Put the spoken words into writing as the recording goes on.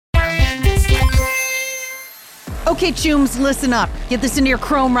Okay, Chooms, listen up. Get this into your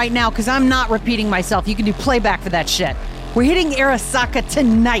Chrome right now, because I'm not repeating myself. You can do playback for that shit. We're hitting Arasaka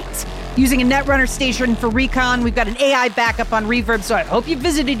tonight. Using a Netrunner station for recon, we've got an AI backup on Reverb, so I hope you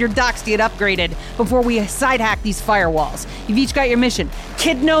visited your docks to get upgraded before we side hack these firewalls. You've each got your mission.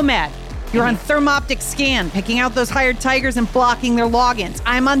 Kid Nomad, you're on Thermoptic Scan, picking out those hired tigers and blocking their logins.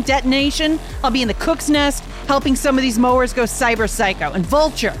 I'm on Detonation. I'll be in the Cook's Nest, helping some of these mowers go cyber psycho. And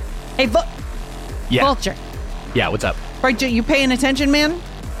Vulture. Hey, Vulture. Yeah, what's up? Right, you paying attention, man?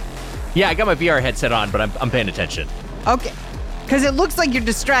 Yeah, I got my VR headset on, but I'm paying attention. Okay. Because it looks like you're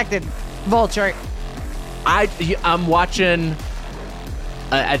distracted, Vulture. I'm watching.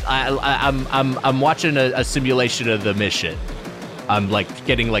 I'm watching a simulation of the mission. I'm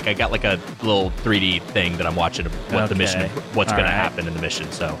getting I got a little 3D thing that I'm watching the mission, what's going to happen in the mission.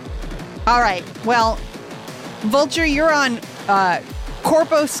 So. All right. Well, Vulture, you're on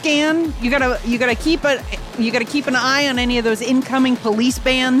Corpo Scan. You gotta keep an eye on any of those incoming police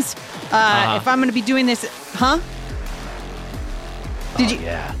bands. If I'm going to be doing this, Did you?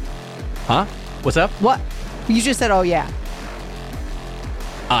 Yeah. Huh? What's up? What? You just said, oh, yeah.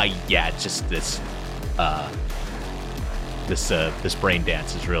 Yeah, it's just this brain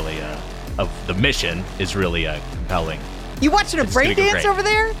dance is really, of the mission is really compelling. You watching a brain dance over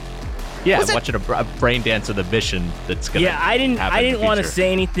there? Yeah, I'm watching a brain dance of the mission that's going to happen. Yeah, I didn't want to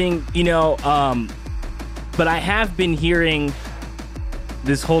say anything, but I have been hearing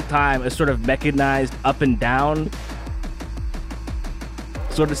this whole time a sort of mechanized up and down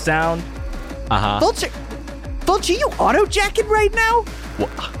sort of sound. Vulture, you auto-jacking right now?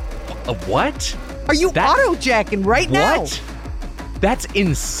 What? Are you auto-jacking right now? What? That's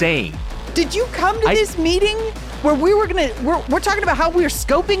insane. Did you come to this meeting where we're talking about how we're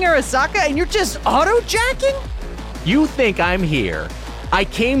scoping Arasaka and you're just auto-jacking? You think I'm here? I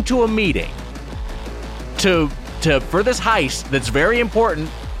came to a meeting for this heist that's very important,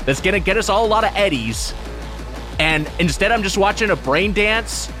 that's gonna get us all a lot of eddies. And instead, I'm just watching a brain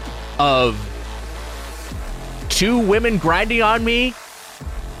dance of two women grinding on me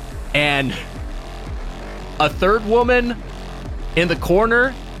and a third woman in the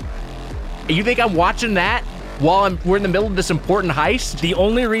corner. You think I'm watching that while we're in the middle of this important heist? The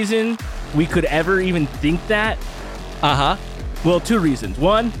only reason we could ever even think that, well, two reasons.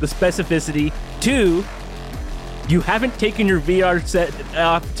 One, the specificity. Two, you haven't taken your VR set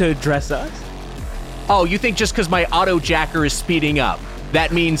off to address us. Oh, you think just because my auto-jacker is speeding up,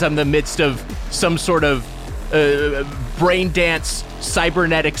 that means I'm in the midst of some sort of brain dance,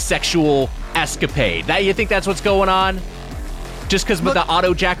 cybernetic sexual escapade? You think that's what's going on? Just because the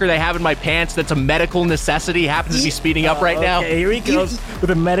auto-jacker they have in my pants, that's a medical necessity, happens to be speeding up right now? Okay, here he goes with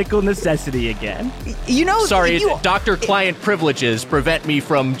a medical necessity again. Sorry, doctor-client privileges prevent me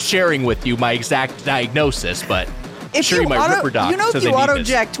from sharing with you my exact diagnosis, but... If you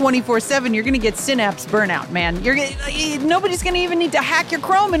auto-jack 24/7, you're going to get synapse burnout, man. Nobody's going to even need to hack your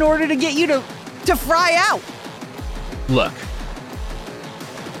Chrome in order to get you to fry out. Look,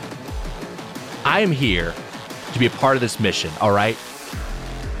 I am here to be a part of this mission, all right?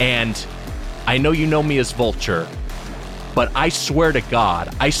 And I know you know me as Vulture, but I swear to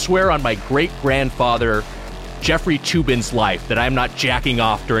God, I swear on my great-grandfather, Jeffrey Toobin's life, that I'm not jacking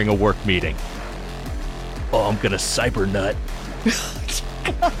off during a work meeting. Oh, I'm gonna cyber nut.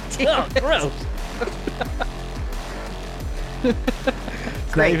 Oh, gross.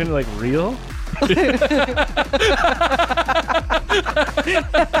 It's not even real?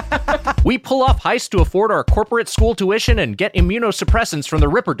 We pull off heists to afford our corporate school tuition and get immunosuppressants from the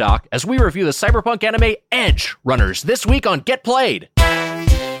Ripper Doc as we review the cyberpunk anime Edgerunners this week on Get Played.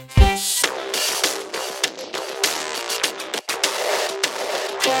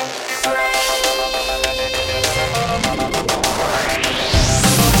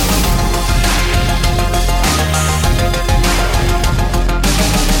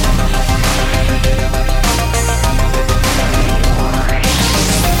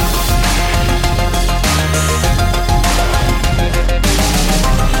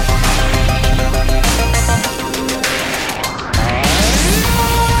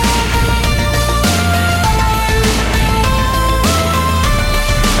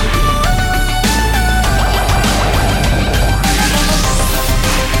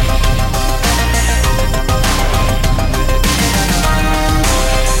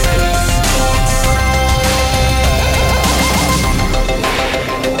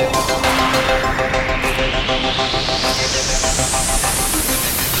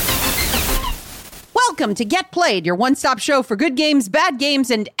 Welcome to Get Played, your one-stop show for good games, bad games,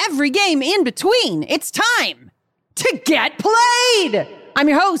 and every game in between. It's time to Get Played! I'm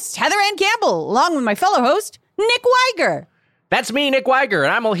your host, Heather Ann Campbell, along with my fellow host, Nick Weiger. That's me, Nick Weiger,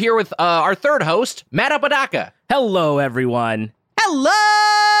 and I'm here with our third host, Matt Apodaca. Hello, everyone.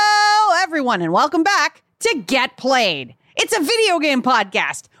 Hello, everyone, and welcome back to Get Played. It's a video game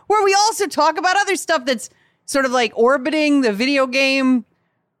podcast where we also talk about other stuff that's sort of like orbiting the video game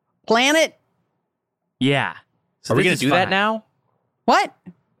planet. Yeah. So are we going to do that now? What?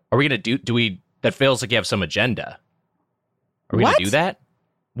 Are we going to do we, that feels like you have some agenda. Are we going What? to do that?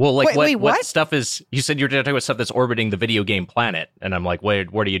 Well, like Wait, what what? stuff is, you said you're talking about stuff that's orbiting the video game planet, and I'm like, where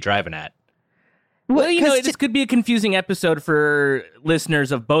are you driving at? Well, you know, 'Cause this could be a confusing episode for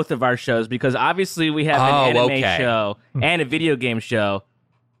listeners of both of our shows because obviously we have an anime show and a video game show.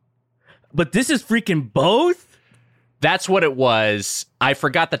 But this is freaking both? That's what it was. I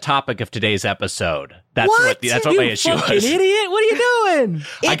forgot the topic of today's episode. That's What? what my issue fucking was. idiot. What are you doing?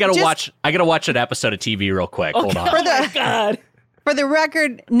 I gotta just- watch an episode of TV real quick. Hold on. For the- God. For the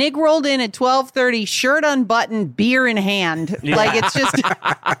record, Nick rolled in at 12:30, shirt unbuttoned, beer in hand. Yeah. Like, it's just...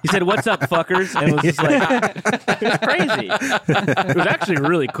 He said, "What's up, fuckers?" And it was just like, it was crazy. It was actually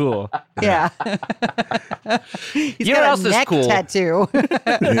really cool. Yeah. He's You know got what a else is neck cool? tattoo.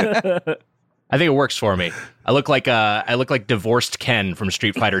 I think it works for me. I look like divorced Ken from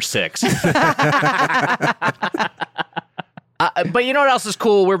Street Fighter 6. But you know what else is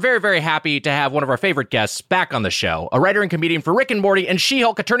cool? We're very, very happy to have one of our favorite guests back on the show. A writer and comedian for Rick and Morty and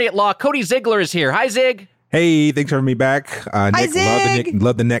She-Hulk attorney at law, Cody Ziglar is here. Hi, Zig. Hey, thanks for having me back. Nick, Zig.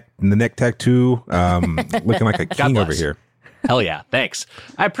 love the neck tattoo. Looking like a king over bless. here. Hell yeah, thanks.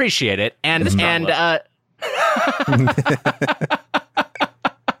 I appreciate it. And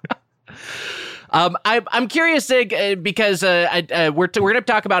I'm curious, Zig, because we're going to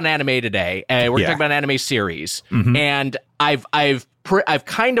talk about an anime today. We're going to talk about an anime series, and I've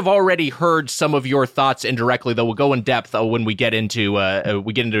kind of already heard some of your thoughts indirectly, though we'll go in depth when we get into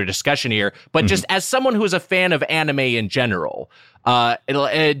a discussion here. But just as someone who is a fan of anime in general, do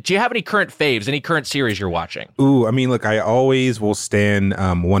you have any current faves, any current series you're watching? Ooh, I mean, look, I always will stand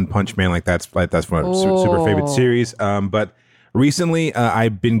One Punch Man. That's one of my super favorite series. But recently,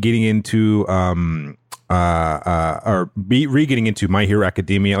 I've been getting into re-getting into My Hero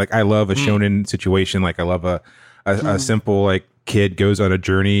Academia. Like, I love a shonen situation. Like, I love a simple, like, kid goes on a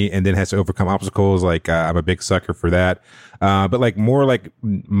journey and then has to overcome obstacles. Like, I'm a big sucker for that. But like more like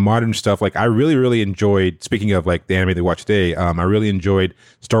modern stuff, like I really, really enjoyed, speaking of like the anime they watched today, I really enjoyed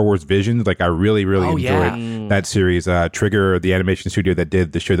Star Wars Visions. Like I really, really enjoyed that series. Trigger, the animation studio that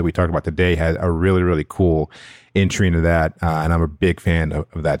did the show that we talked about today, had a really, really cool entry into that. And I'm a big fan of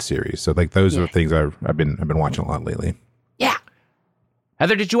that series. So like those are the things I've been watching a lot lately. Yeah.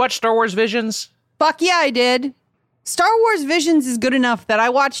 Heather, did you watch Star Wars Visions? Fuck yeah, I did. Star Wars Visions is good enough that I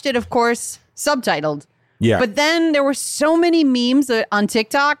watched it, of course, subtitled. Yeah. But then there were so many memes on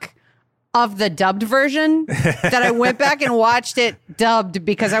TikTok of the dubbed version that I went back and watched it dubbed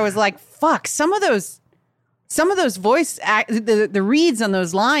because I was like, fuck, some of those voice the reads on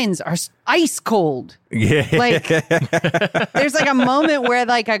those lines are ice cold. Yeah. Like there's like a moment where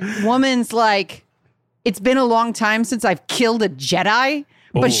like a woman's like, it's been a long time since I've killed a Jedi,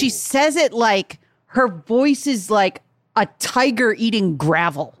 but she says it like her voice is like a tiger eating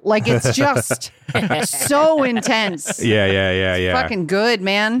gravel. Like it's just so intense. Yeah. Fucking good,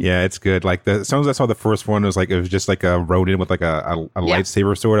 man. Yeah, it's good. Like the songs I saw, the first one was like it was just like a Ronin with like a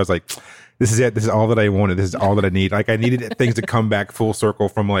lightsaber sword. I was like, this is it. This is all that I wanted. This is all that I need. Like I needed things to come back full circle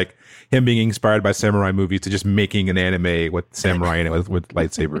from like him being inspired by samurai movies to just making an anime with samurai in it with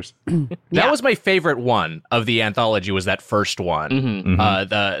lightsabers. That was my favorite one of the anthology. Was that first one,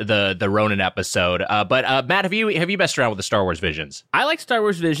 the Ronin episode? But Matt, have you messed around with the Star Wars Visions? I liked Star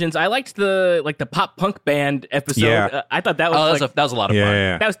Wars Visions. I liked the pop punk band episode. Yeah. I thought that was that was a lot of fun.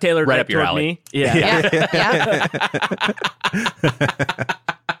 Yeah. that was tailored Right up your toward alley. me. Yeah.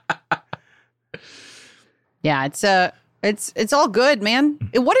 Yeah, it's all good, man.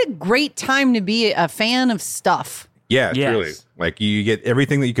 What a great time to be a fan of stuff. Yeah, Yes. truly. Like you get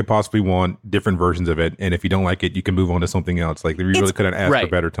everything that you could possibly want, different versions of it, and if you don't like it, you can move on to something else. Like you really couldn't ask for a right.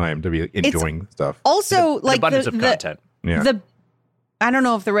 better time to be enjoying stuff. Also, An like abundance of content. Yeah. I don't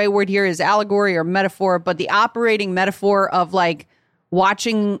know if the right word here is allegory or metaphor, but the operating metaphor of like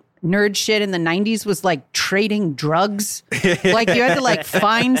watching nerd shit in the 90s was like trading drugs. Like you had to like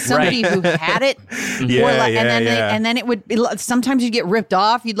find somebody who had it. And then it would sometimes you'd get ripped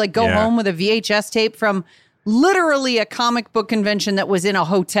off. You'd like go home with a VHS tape from literally a comic book convention that was in a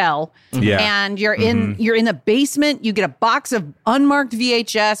hotel. And you're in the basement, you get a box of unmarked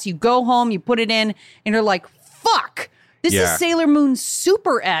VHS, you go home, you put it in, and you're like, fuck, this is Sailor Moon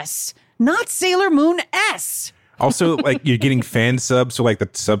Super S, not Sailor Moon S. Also, like you're getting fan subs, so like the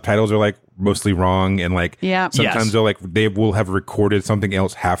subtitles are like mostly wrong, and like sometimes they will have recorded something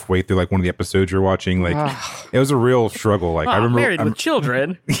else halfway through like one of the episodes you're watching. Like it was a real struggle. Like I remember Married with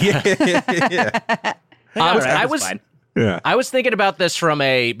Children. I was thinking about this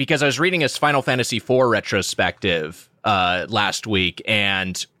because I was reading his Final Fantasy IV retrospective last week,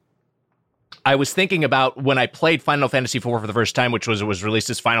 and I was thinking about when I played Final Fantasy IV for the first time, which was released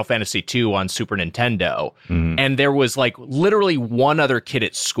as Final Fantasy II on Super Nintendo, and there was like literally one other kid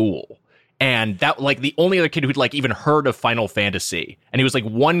at school, and that like the only other kid who'd like even heard of Final Fantasy, and he was like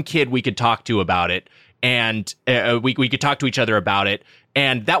one kid we could talk to about it, and we could talk to each other about it.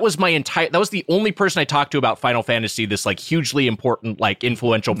 And that was that was the only person I talked to about Final Fantasy, this like hugely important, like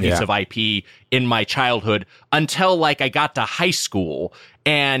influential piece of IP in my childhood, until like I got to high school.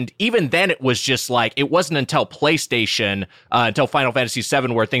 And even then it was just like, it wasn't until PlayStation, until Final Fantasy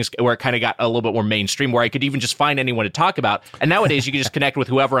VII where it kind of got a little bit more mainstream, where I could even just find anyone to talk about. And nowadays you can just connect with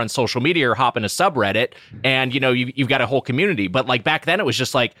whoever on social media or hop in a subreddit and, you've got a whole community. But like back then it was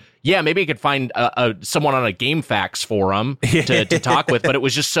just like, yeah, maybe I could find someone on a GameFAQs forum to talk with, but it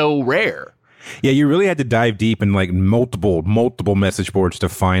was just so rare. Yeah, you really had to dive deep in like multiple message boards to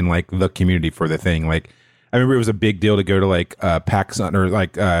find like the community for the thing. Like I remember it was a big deal to go to like PAX or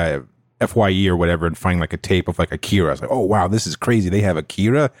like FYE or whatever and find like a tape of like Akira. I was like, oh wow, this is crazy. They have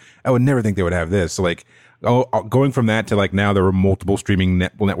Akira. I would never think they would have this. So like going from that to like now there were multiple streaming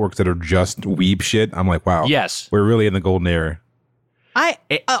networks that are just weeb shit. I'm like, wow, yes, we're really in the golden era. I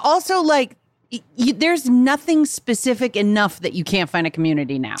also like. There's nothing specific enough that you can't find a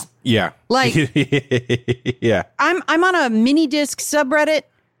community now. Yeah. Like, yeah. I'm on a mini disc subreddit,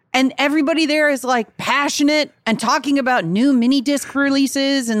 and everybody there is like passionate and talking about new mini disc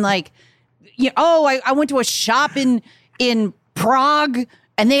releases, and like, I went to a shop in Prague,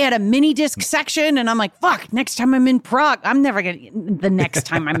 and they had a mini disc section, and I'm like, fuck, next time I'm in Prague, I'm never going to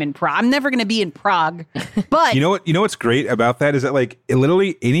be in Prague. But you know what's great about that is that like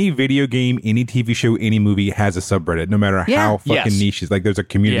literally any video game, any TV show, any movie has a subreddit, no matter how fucking niche it's like there's a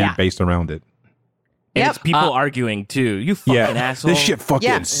community based around it. And it's people arguing too. You fucking asshole. This shit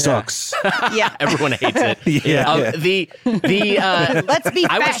fucking sucks. Yeah. Everyone hates it. Let's be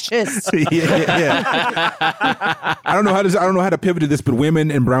fascists. I don't know how to pivot to this, but women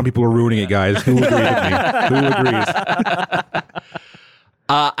and brown people are ruining it, guys. Who agrees with me? Who agrees?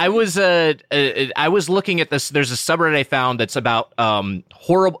 I was looking at this. There's a subreddit I found that's about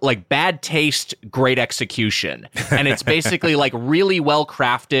horrible, like bad taste, great execution, and it's basically like really well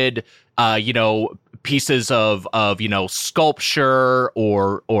crafted, pieces of sculpture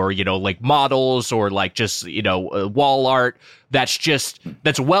or like models or like just wall art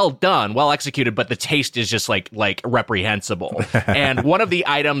that's well done, well executed, but the taste is just like reprehensible. And one of the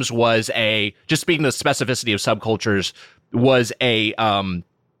items was just speaking of the specificity of subcultures, was it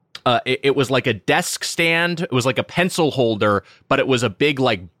was like a desk stand. It was like a pencil holder, but it was a big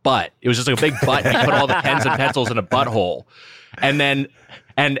like butt. It was just like a big butt. You put all the pens and pencils in a butthole, and then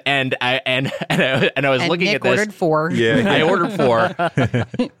and I was looking Nick at this. Ordered 4. Yeah, I ordered 4.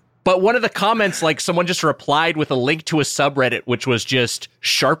 But one of the comments, like someone just replied with a link to a subreddit, which was just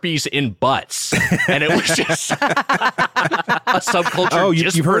Sharpies in butts, and it was just a subculture. Oh,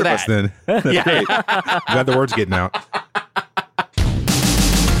 just you've for heard of that. us then. That's great. Glad the word's getting out.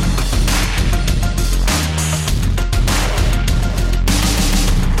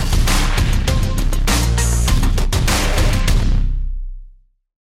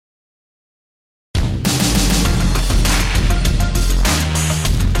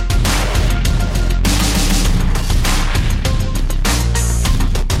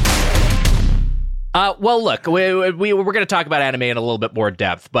 Well, look, we're going to talk about anime in a little bit more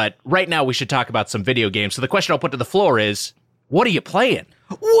depth, but right now we should talk about some video games. So the question I'll put to the floor is, what are you playing?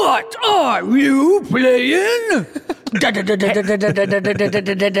 What are you playing?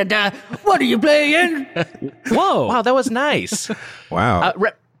 What are you playing? Whoa! Wow, that was nice. Wow.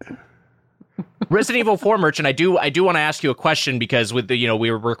 Resident Evil 4 merchant, I do want to ask you a question because with the we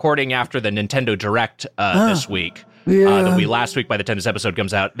were recording after the Nintendo Direct this week. That'll be last week by the time this episode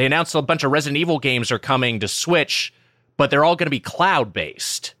comes out. They announced a bunch of Resident Evil games are coming to Switch, but they're all going to be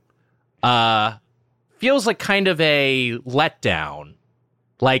cloud-based. Feels like kind of a letdown.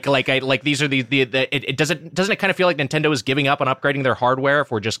 Like these are it doesn't it kind of feel like Nintendo is giving up on upgrading their hardware if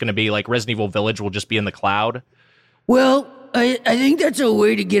we're just going to be like Resident Evil Village will just be in the cloud? Well, I think that's a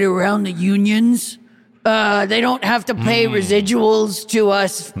way to get around the unions. They don't have to pay residuals to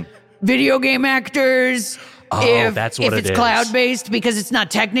us video game actors. If it's cloud-based, because it's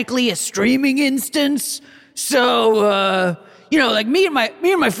not technically a streaming instance. So, like me and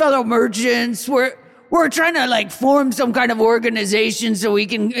my fellow merchants, we're we're trying to like form some kind of organization so we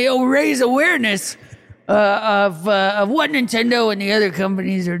can raise awareness of what Nintendo and the other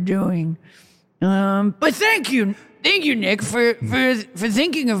companies are doing. But thank you, Nick, for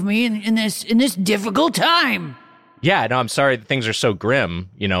thinking of me in this difficult time. Yeah, no, I'm sorry that things are so grim,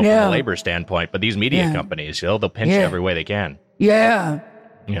 from a labor standpoint. But these media companies, they'll pinch you every way they can. Yeah.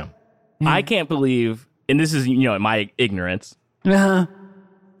 Yeah. I can't believe, and this is in my ignorance. Uh-huh.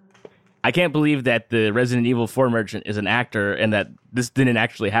 I can't believe that the Resident Evil 4 merchant is an actor and that this didn't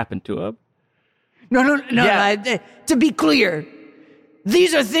actually happen to him. No. To be clear,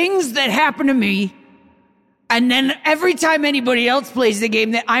 these are things that happen to me, and then every time anybody else plays the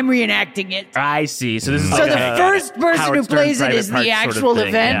game, that I'm reenacting it. I see. So this is so the first person who plays it is the actual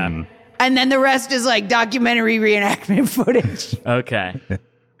event, and then the rest is like documentary reenactment footage. Okay.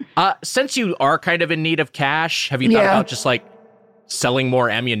 Since you are kind of in need of cash, have you thought about just like selling more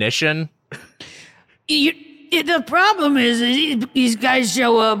ammunition? The problem is these guys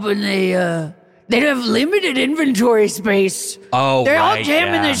show up and they have limited inventory space. Oh, they're all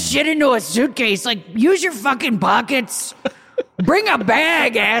jamming this shit into a suitcase. Like, use your fucking pockets. Bring a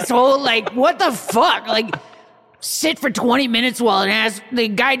bag, asshole. Like, what the fuck? Like, sit for 20 minutes while the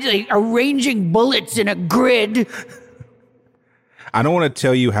guy like, arranging bullets in a grid. I don't want to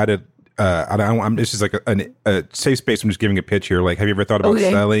tell you how to. This is like a safe space. I'm just giving a pitch here. Like, have you ever thought about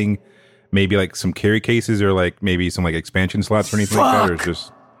selling maybe like some carry cases or like maybe some like expansion slots or anything like that? Or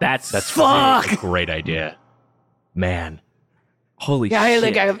just that's a great idea, man. Holy shit!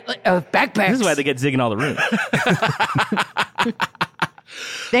 Yeah, like a backpack. This is why they get Zig in all the rooms.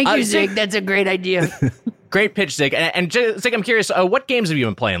 Thank you, Zig. That's a great idea. Great pitch, Zig. And Zig, I'm curious, what games have you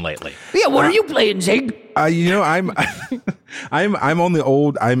been playing lately? Yeah, what are you playing, Zig? I'm on the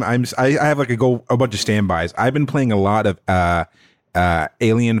old. I have like a bunch of standbys. I've been playing a lot of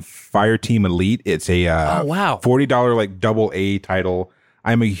Alien Fireteam Elite. It's a $40 like double A title.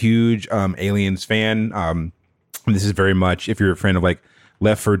 I'm a huge Aliens fan. This is very much if you're a fan of like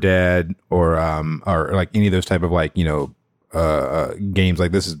Left 4 Dead or like any of those type of like games.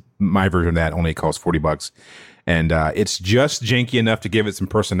 Like this is my version of that. Only costs $40. And it's just janky enough to give it some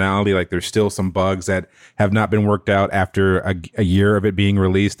personality. Like there's still some bugs that have not been worked out after a year of it being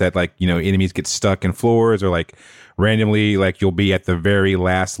released, that like, enemies get stuck in floors, or like randomly, like you'll be at the very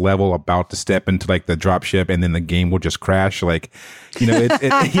last level about to step into like the drop ship and then the game will just crash. Like, all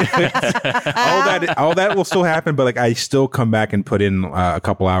that will still happen. But like, I still come back and put in a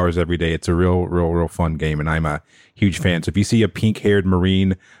couple hours every day. It's a real fun game. And I'm a huge fan. So if you see a pink haired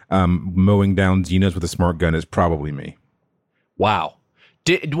Marine mowing down Xenos with a smart gun, is probably me. Wow.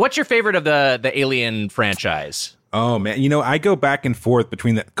 What's your favorite of the Alien franchise? Oh man, I go back and forth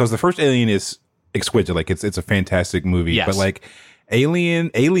between because the first Alien is exquisite. Like it's a fantastic movie. Yes. But like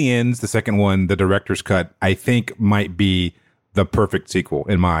Aliens, the second one, the director's cut, I think might be the perfect sequel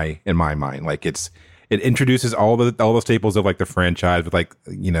in my mind. Like it introduces all the staples of like the franchise, with like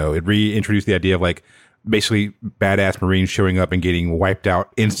it reintroduced the idea of like basically badass Marines showing up and getting wiped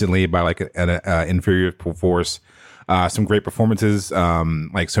out instantly by like an inferior force. Some great performances,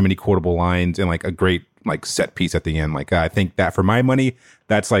 like so many quotable lines, and like a great like set piece at the end. Like I think that for my money,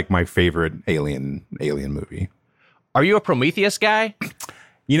 that's like my favorite Alien movie. Are you a Prometheus guy?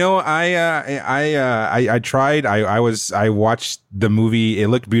 I tried. I watched the movie. It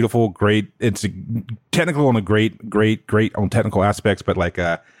looked beautiful, great. It's technical on a great on technical aspects, but like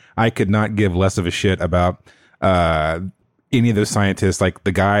I could not give less of a shit about any of those scientists. Like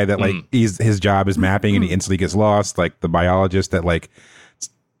the guy that like his job is mapping and he instantly gets lost. Like the biologist that like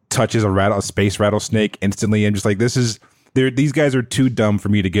touches a space rattlesnake instantly. And just like, these guys are too dumb for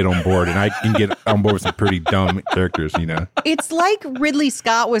me to get on board, and I can get on board with some pretty dumb characters, It's like Ridley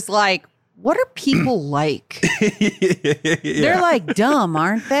Scott was like, what are people like? Yeah. They're like dumb,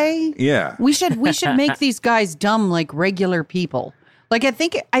 aren't they? Yeah. We should make these guys dumb like regular people. Like I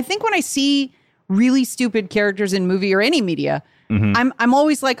think when I see really stupid characters in movie or any media, I'm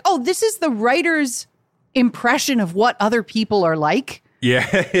always like, oh, this is the writer's impression of what other people are like. Yeah.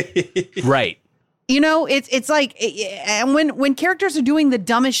 Right. It's like, and when characters are doing the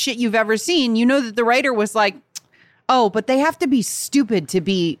dumbest shit you've ever seen, that the writer was like, oh, but they have to be stupid to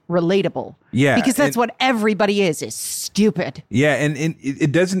be relatable. Yeah. Because that's what everybody is stupid. Yeah. And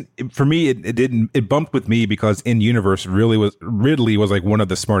it doesn't, for me, it bumped with me because in universe Ridley was like one of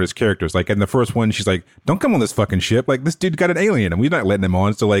the smartest characters. Like in the first one, she's like, don't come on this fucking ship. Like this dude got an alien and we're not letting him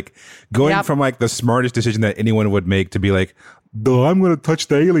on. So like going from like the smartest decision that anyone would make to be like, I'm going to touch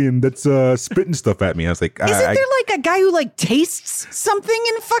the alien that's spitting stuff at me. I was like, isn't there like a guy who like tastes something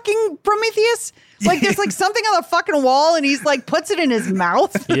in fucking Prometheus? Like there's like something on the fucking wall and he's like puts it in his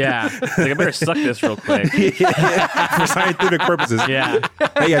mouth. Yeah. Like, I better suck this real quick. For scientific purposes. Yeah.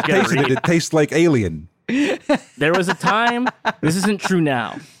 Hey, I tasted it. It tastes like alien. There was a time, this isn't true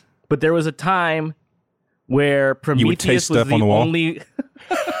now, but there was a time where Prometheus was the only...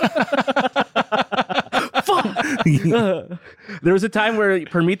 There was a time where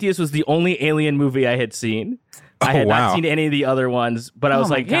Prometheus was the only alien movie I had seen. I had not seen any of the other ones, but I was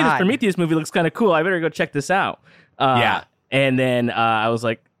like, hey, this Prometheus movie looks kind of cool. I better go check this out. And then I was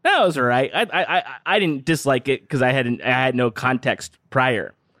like, that was all right. I didn't dislike it because I had no context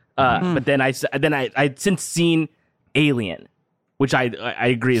prior. But then I'd since seen Alien, which I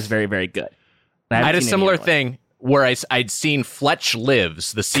agree is very, very good. I had a similar thing where I'd seen Fletch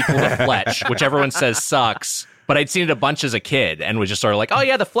Lives, the sequel to Fletch, which everyone says sucks, but I'd seen it a bunch as a kid and was just sort of like, oh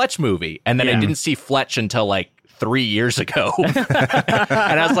yeah, the Fletch movie. And then I didn't see Fletch until like 3 years ago. And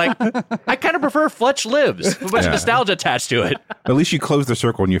I was like, I kind of prefer Fletch Lives. A bunch of nostalgia attached to it. At least you closed the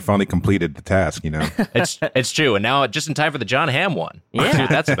circle and you finally completed the task, you know? It's true. And now just in time for the John Hamm one. Yeah. See what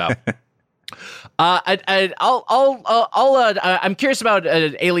that's about. I'm curious about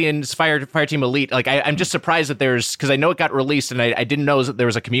Aliens Fireteam Elite. Like, I'm just surprised that because I know it got released, and I didn't know that there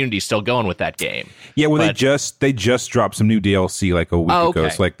was a community still going with that game. Yeah, well, they just dropped some new DLC like a week ago.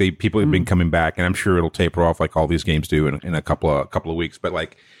 So like people have been coming back, and I'm sure it'll taper off like all these games do in a couple of weeks. But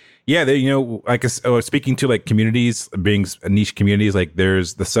like, yeah, they like speaking to like communities being niche communities, like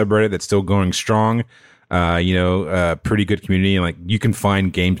there's the subreddit that's still going strong. Pretty good community, and like you can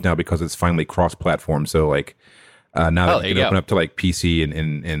find games now because it's finally cross-platform. So like now that you can open up to like PC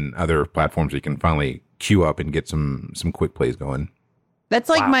and other platforms, you can finally queue up and get some quick plays going. That's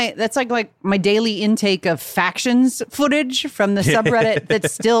like my daily intake of factions footage from the subreddit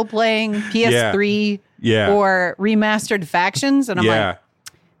that's still playing PS3 or remastered factions, and I'm like,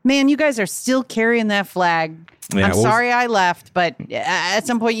 man, you guys are still carrying that flag. Yeah, I'm sorry I left, but at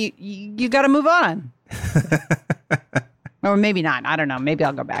some point you got to move on. Or maybe not. I don't know. Maybe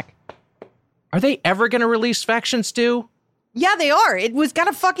I'll go back. Are they ever going to release Factions 2? Yeah, they are. It got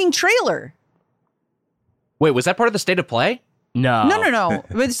a fucking trailer. Wait, was that part of the state of play? No.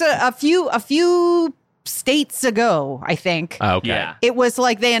 It was a few states ago, I think. Okay. Yeah. It was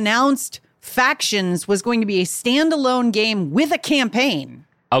like they announced Factions was going to be a standalone game with a campaign.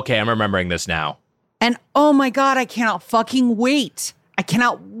 Okay, I'm remembering this now. And oh my God, I cannot fucking wait. I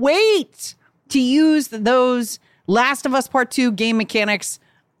cannot wait to use those Last of Us Part 2 game mechanics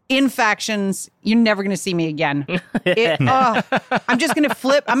in Factions. You're never going to see me again. I'm just going to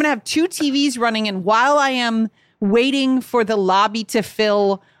flip. I'm going to have 2 TVs running, and while I am waiting for the lobby to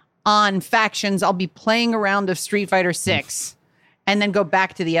fill on Factions, I'll be playing a round of Street Fighter 6 and then go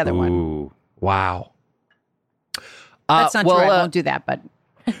back to the other one. Wow. That's not true. I won't do that, but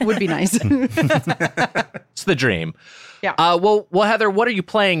it would be nice. It's the dream. Yeah. Well, Heather, what are you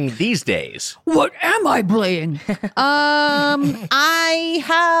playing these days? What am I playing? I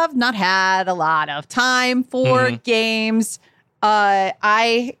have not had a lot of time for games.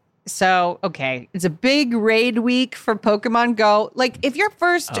 It's a big raid week for Pokemon Go. Like, if your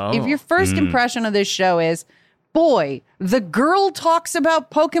first impression of this show is, boy, the girl talks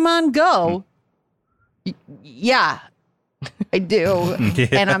about Pokemon Go. Yeah, I do.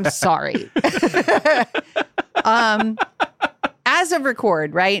 And I'm sorry. As of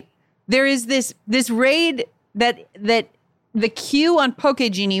record, right, there is this raid that the queue on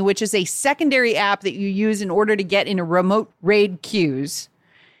PokeGenie, which is a secondary app that you use in order to get into remote raid queues,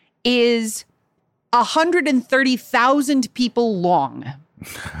 is 130,000 people long.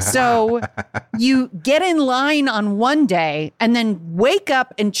 So you get in line on one day and then wake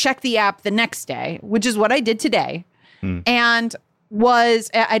up and check the app the next day, which is what I did today. And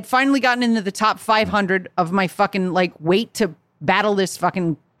I'd finally gotten into the top 500 of my fucking like wait to battle this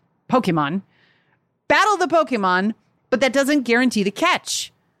fucking Pokemon. Battle the Pokemon, but that doesn't guarantee the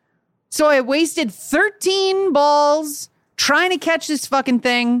catch. So I wasted 13 balls trying to catch this fucking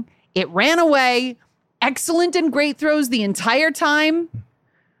thing. It ran away. Excellent and great throws the entire time.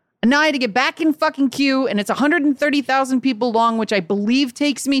 And now I had to get back in fucking queue, and it's 130,000 people long, which I believe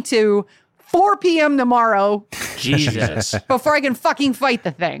takes me to 4 p.m. tomorrow. Jesus. Before I can fucking fight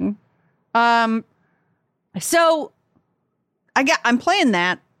the thing. So I'm playing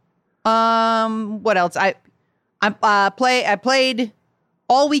that. What else? I played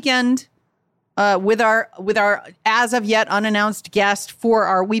all weekend with our as of yet unannounced guest for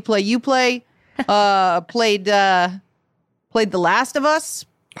our We Play You Play. Played The Last of Us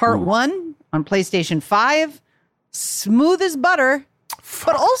Part 1 on PlayStation 5. smooth as butter,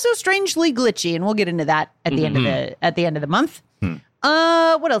 but also strangely glitchy, and we'll get into that at the end of the month.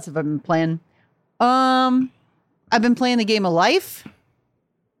 What else have I been playing? I've been playing the game of life.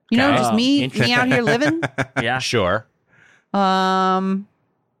 You know, just me out here living. Yeah, sure. That's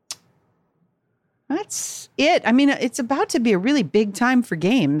it. I mean, it's about to be a really big time for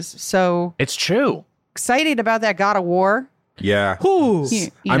games, so it's true. Excited about that God of War. Yeah.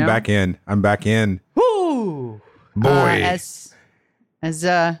 I'm back in. Woo! Boy.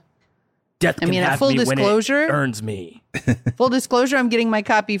 Death can have full me disclosure, when it earns me. Full disclosure, I'm getting my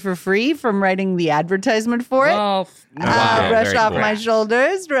copy for free from writing the advertisement for it. Well, Brush off my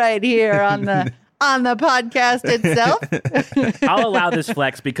shoulders right here on the podcast itself. I'll allow this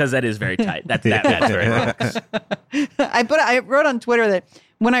flex because that is very tight. That's very flex. I wrote on Twitter that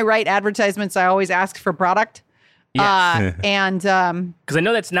when I write advertisements, I always ask for product. Yes. And because I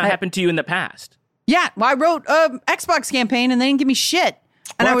know that's not happened to you in the past. Yeah, well, I wrote Xbox campaign and they didn't give me shit,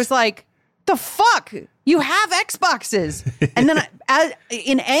 and I was like, "The fuck? You have Xboxes?" And then,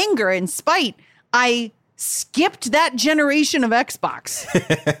 in anger and spite, I skipped that generation of Xbox.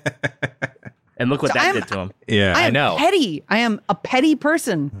 And look what that did to him. Yeah, I know. Petty. I am a petty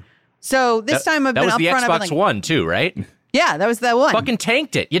person. So this time I've been upfront. That was the Xbox One too, right? Yeah, that was that one. Fucking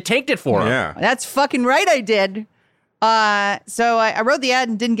tanked it. You tanked it for him. Yeah. That's fucking right, I did. So I wrote the ad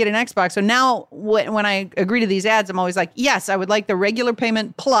and didn't get an Xbox. So now when I agree to these ads, I'm always like, yes, I would like the regular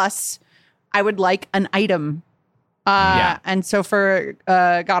payment plus I would like an item. And so for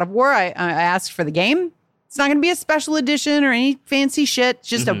God of War, I asked for the game. It's not going to be a special edition or any fancy shit. It's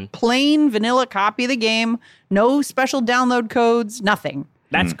just a plain vanilla copy of the game. No special download codes, nothing.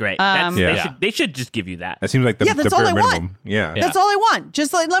 That's great. They should just give you that. That seems like the that's bare all I minimum. want. Yeah. That's all I want.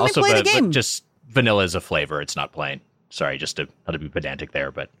 Just let me play the game. But just vanilla is a flavor. It's not plain. Sorry, just not to be pedantic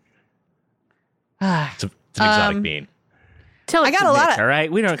there, but it's an exotic bean. Tell I got a lot of. All right,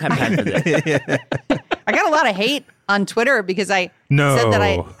 we don't have time for this. I got a lot of hate on Twitter because I said that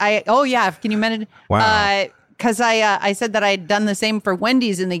I oh yeah, can you imagine? Wow. Because I said that I had done the same for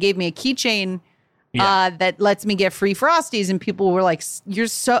Wendy's and they gave me a keychain that lets me get free Frosties, and people were like, "You're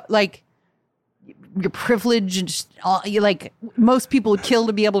so like." You're privileged and just, you like most people would kill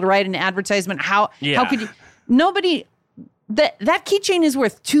to be able to write an advertisement. How could you? Nobody. That keychain is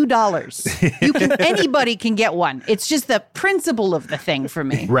worth $2. Anybody can get one. It's just the principle of the thing for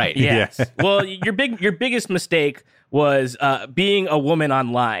me. Right. Yes. Well, your biggest mistake was being a woman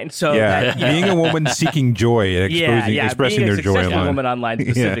online. So being a woman seeking joy and expressing their joy online. Woman online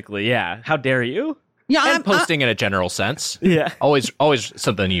specifically. Yeah. How dare you? Yeah, and posting in a general sense. Yeah. Always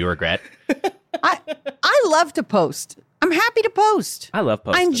something you regret. I love to post. I'm happy to post. I love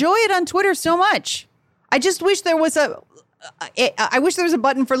posting. I enjoy it on Twitter so much. I just wish there was I wish there was a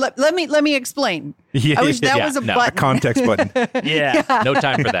button for let me explain. I wish that was a button. A context button. Yeah. No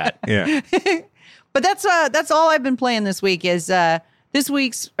time for that. Yeah. But that's all I've been playing this week is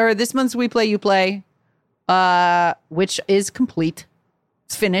this month's We Play You Play, which is complete.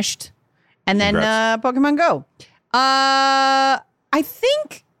 It's finished. And then Pokemon Go. I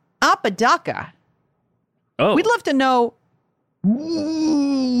think Apodaca. Oh. We'd love to know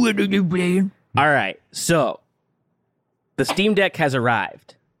what are you playing? All right. So the Steam Deck has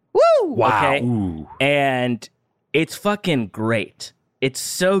arrived. Woo! Wow. Okay? Ooh. And it's fucking great. It's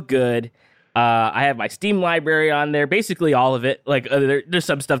so good. I have my Steam library on there, basically all of it. Like there's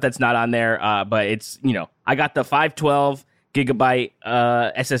some stuff that's not on there, but it's, I got the 512 gigabyte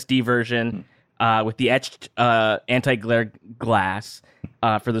SSD version with the etched anti-glare glass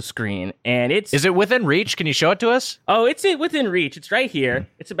for the screen, and Is it within reach? Can you show it to us? Oh, it's within reach. It's right here.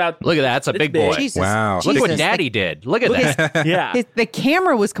 It's about. Look at that. It's a big boy. Jesus. Wow. Look what Jesus. Daddy did. Look at that. Yeah, The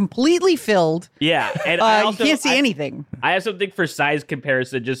camera was completely filled. yeah, and You can't see anything. I have something for size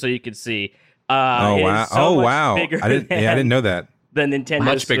comparison, just so you can see. Oh it wow. is so much bigger I didn't know that. The Nintendo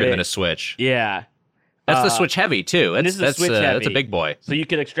Much bigger than a Switch. Switch. Yeah. That's the Switch Heavy too. And this is a Switch Heavy. That's a big boy. So you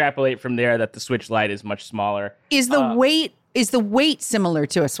could extrapolate from there that the Switch Lite is much smaller. Is the weight similar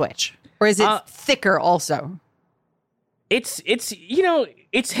to a Switch, or is it thicker also? It's heavy.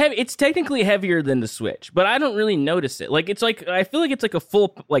 It's technically heavier than the Switch, but I don't really notice it. Like I feel like it's like a full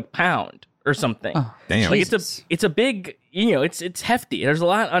pound or something. Oh, Damn. Like it's a big, it's hefty. There's a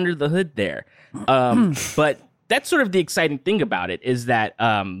lot under the hood there. But that's sort of the exciting thing about it is that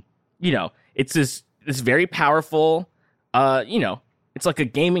it's this very powerful, it's like a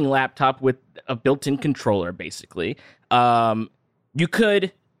gaming laptop with a built-in controller, basically. You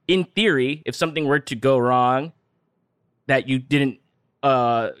could, in theory, if something were to go wrong that you didn't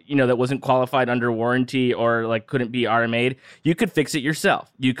that wasn't qualified under warranty or like couldn't be RMA'd, you could fix it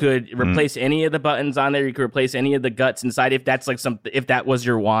yourself. You could replace any of the buttons on there. You could replace any of the guts inside if that's like something. If that was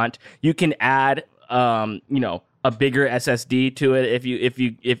your want, you can add a bigger SSD to it if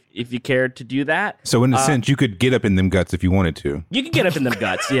you cared to do that. So in a sense, you could get up in them guts if you wanted to. You could get up in them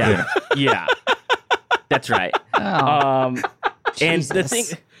guts. Yeah, yeah, that's right. And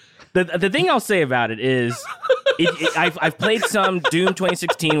the thing I'll say about it is, I've played some Doom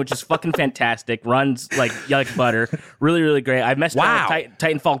 2016, which is fucking fantastic. Runs like butter. Really, really great. I've messed around with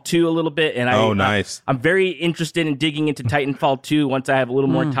Titanfall 2 a little bit, and nice. I'm very interested in digging into Titanfall 2 once I have a little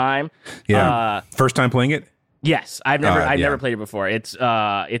more time. Yeah. First time playing it? Yes, I've never played it before. It's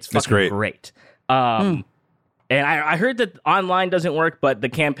fucking great. And I heard that online doesn't work, but the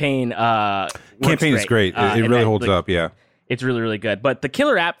campaign campaign is great. It really holds up. Yeah. It's really, really good. But the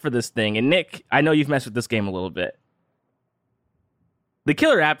killer app for this thing, and Nick, I know you've messed with this game a little bit. The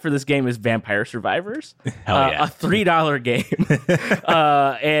killer app for this game is Vampire Survivors. Hell yeah. A $3 game.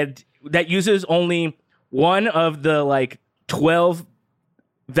 And that uses only one of the like 12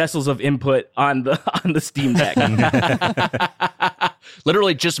 vessels of input on the Steam Deck.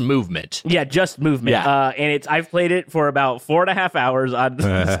 Literally just movement. Yeah, just movement. Yeah. And I've played it for about 4.5 hours on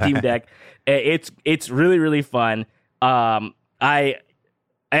the Steam Deck. It's really, really fun. I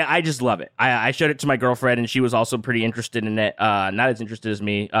just love it. I showed it to my girlfriend, and she was also pretty interested in it. Not as interested as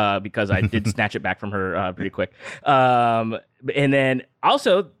me, because I did snatch it back from her pretty quick. And then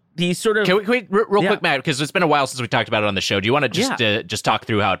also these sort of... Can we real quick, Matt, because it's been a while since we talked about it on the show. Do you want to just talk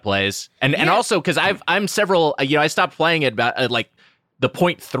through how it plays? And also, because I'm several... I stopped playing it about like the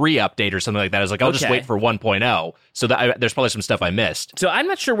 0.3 update or something like that. I was like, I'll just wait for 1.0. So there's probably some stuff I missed. So I'm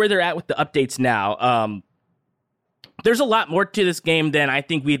not sure where they're at with the updates now. There's a lot more to this game than I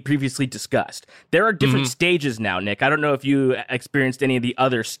think we had previously discussed. There are different stages now, Nick. I don't know if you experienced any of the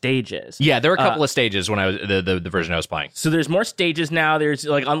other stages. Yeah, there were a couple of stages when I was the version I was playing. So there's more stages now. There's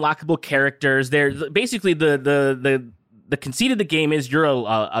like unlockable characters. There's basically the conceit of the game is you're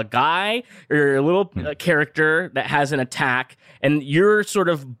a guy or a little character that has an attack, and you're sort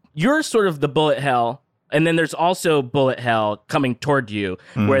of the bullet hell. And then there's also bullet hell coming toward you,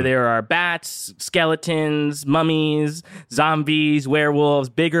 where there are bats, skeletons, mummies, zombies, werewolves,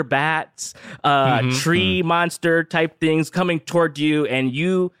 bigger bats, tree monster type things coming toward you, and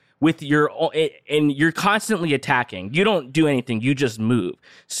you're constantly attacking. You don't do anything; you just move.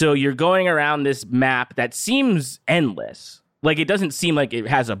 So you're going around this map that seems endless. Like it doesn't seem like it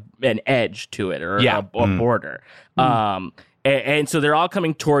has an edge to it or a border. And so they're all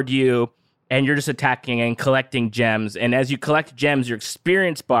coming toward you. And you're just attacking and collecting gems. And as you collect gems, your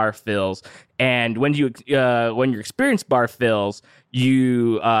experience bar fills. And when your experience bar fills,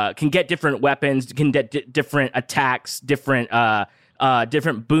 you can get different weapons, you can get different attacks, different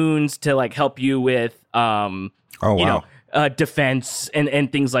boons to like help you with defense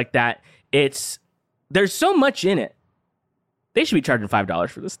and things like that. There's so much in it. They should be charging $5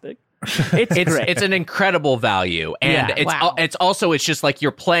 for this thing. It's an incredible value, and it's just like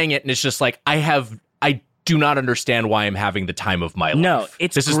you're playing it, and it's just like I do not understand why I'm having the time of my life. No,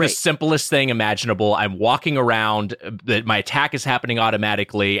 this is the simplest thing imaginable. I'm walking around, my attack is happening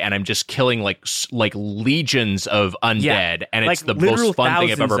automatically, and I'm just killing like legions of undead, and it's the most fun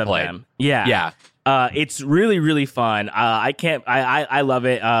thing I've ever played. Them. Yeah. It's really, really fun. I love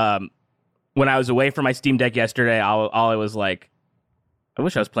it. When I was away from my Steam Deck yesterday, I was like, I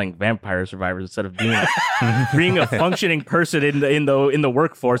wish I was playing Vampire Survivors instead of being a functioning person in the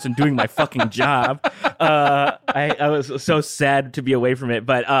workforce and doing my fucking job. I was so sad to be away from it.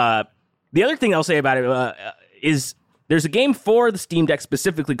 But the other thing I'll say about it is there's a game for the Steam Deck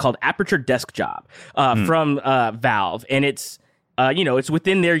specifically called Aperture Desk Job from Valve, and it's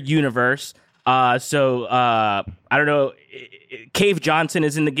within their universe. So I don't know. Cave Johnson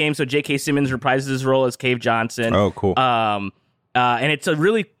is in the game, so J.K. Simmons reprises his role as Cave Johnson. Oh, cool. And it's a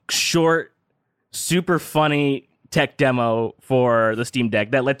really short, super funny tech demo for the Steam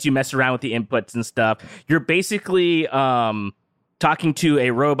Deck that lets you mess around with the inputs and stuff. You're basically talking to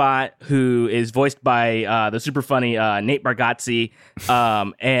a robot who is voiced by the super funny Nate Bargatze,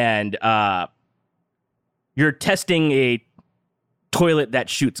 and you're testing a toilet that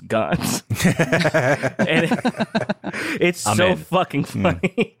shoots guns. And it's so fucking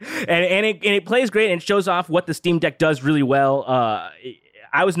funny. And it plays great, and it shows off what the Steam Deck does really well.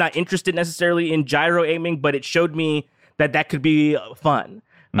 I was not interested necessarily in gyro aiming, but it showed me that could be fun.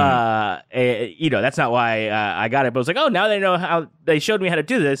 That's not why I got it, but I was like, oh, now they know how they showed me how to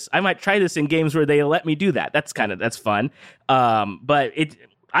do this. I might try this in games where they let me do that. That's fun. But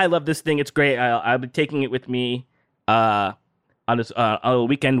I love this thing. It's great. I'll be taking it with me on on this a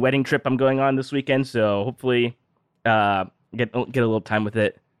weekend wedding trip I'm going on this weekend. So hopefully, get a little time with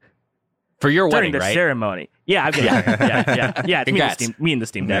it for your during wedding, the right? ceremony. Yeah, yeah. It's me and the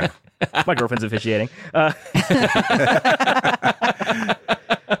Steam Deck. My girlfriend's officiating.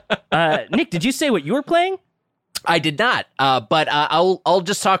 Nick, did you say what you were playing? I did not, but I'll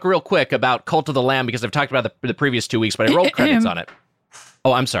just talk real quick about Cult of the Lamb because I've talked about the previous 2 weeks, but I rolled credits on it.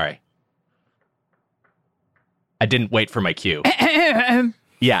 Oh, I'm sorry. I didn't wait for my cue.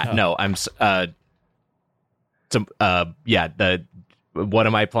 No, I'm. What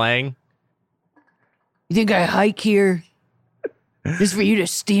am I playing? You think I hike here just for you to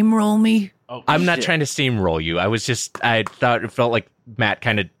steamroll me? Oh, I'm not trying to steamroll you. I thought it felt like Matt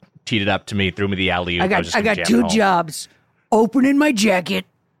kind of teed it up to me, through me the alley-oop. I got two jobs: opening my jacket,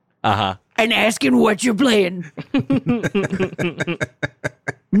 and asking what you're playing.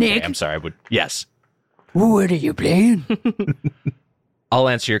 Nick, Okay, I'm sorry. Yes. What are you playing? I'll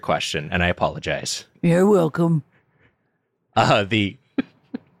answer your question, and I apologize. You're welcome.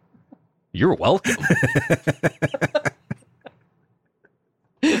 You're welcome.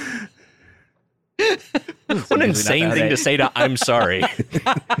 What an insane thing to say to I'm sorry.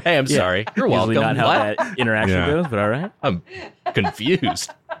 Hey, I'm sorry. You're welcome. Usually not how What? that interaction goes, but all right. I'm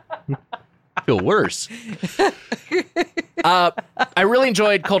confused. I feel worse. I really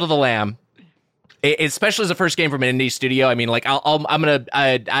enjoyed Cult of the Lamb. Especially as a first game from an indie studio. I mean, like,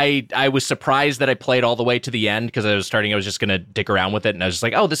 I was surprised that I played all the way to the end because I was just gonna dick around with it, and I was just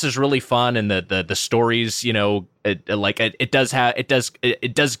like, oh, this is really fun, and the stories, you know, it does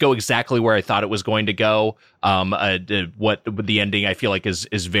go exactly where I thought it was going to go. What the ending I feel like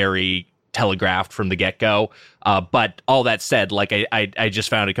is very telegraphed from the get-go. But all that said, like, I just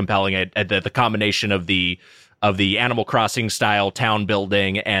found it compelling. The combination of the Animal Crossing style town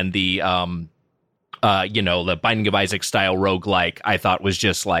building and the the Binding of Isaac style roguelike, I thought was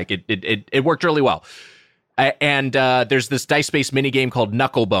just like it worked really well. And there's this dice-based minigame called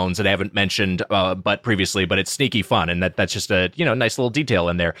Knucklebones that I haven't mentioned but it's sneaky fun, and that's just a nice little detail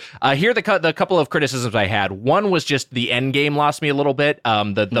in there. Here the couple of criticisms I had. One was just the end game lost me a little bit.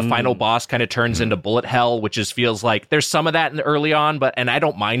 The final boss kind of turns into bullet hell, which just feels like there's some of that early on, and I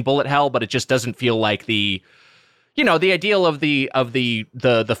don't mind bullet hell, but it just doesn't feel like the ideal of the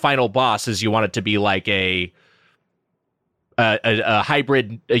final boss is you want it to be like a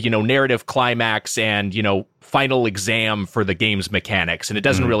hybrid, narrative climax and, final exam for the game's mechanics. And it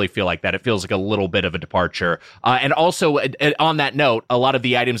doesn't really feel like that. It feels like a little bit of a departure. And also on that note, a lot of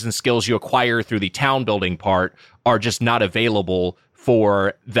the items and skills you acquire through the town building part are just not available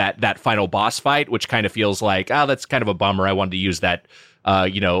for that final boss fight, which kind of feels like, that's kind of a bummer. I wanted to use that,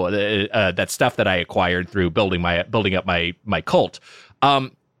 that stuff that I acquired through building up my cult.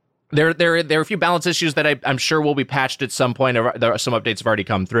 There are a few balance issues that I'm sure will be patched at some point. Some updates have already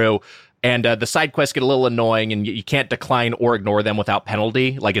come through, and the side quests get a little annoying, and you can't decline or ignore them without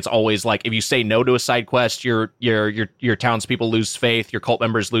penalty. Like, it's always like, if you say no to a side quest, your townspeople lose faith, your cult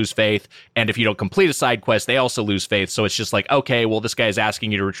members lose faith, and if you don't complete a side quest, they also lose faith. So it's just like, okay, well, this guy's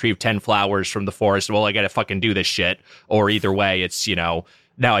asking you to retrieve 10 flowers from the forest. Well, I gotta fucking do this shit. Or either way, it's,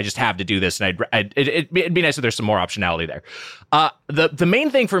 now I just have to do this, and it'd be nice if there's some more optionality there. The main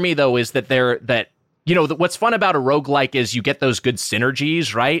thing for me, though, is that what's fun about a roguelike is you get those good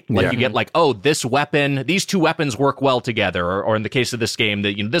synergies, right? Like, you get like, oh, these two weapons work well together, or in the case of this game,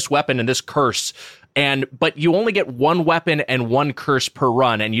 this weapon and this curse. But you only get one weapon and one curse per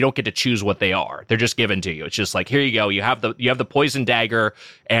run, and you don't get to choose what they are. They're just given to you. It's just like, here you go. You have the poison dagger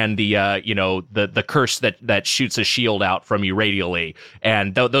and the curse that shoots a shield out from you radially,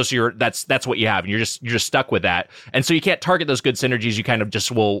 and those are that's what you have, and you're just stuck with that. And so you can't target those good synergies. You kind of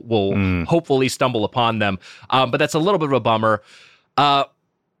just will hopefully stumble upon them. But that's a little bit of a bummer.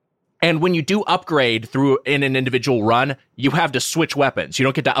 And when you do upgrade in an individual run, you have to switch weapons. You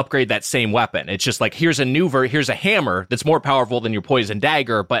don't get to upgrade that same weapon. It's just like, here's a hammer that's more powerful than your poison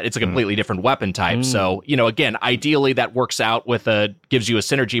dagger, but it's a completely different weapon type. So, again, ideally that works out gives you a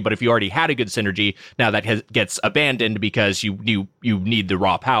synergy, but if you already had a good synergy, now that gets abandoned because you need the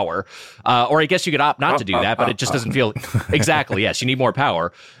raw power. Or I guess you could opt not to do that, but it just doesn't feel exactly. Yes, you need more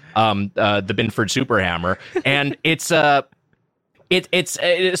power. The Binford Super Hammer, and it's so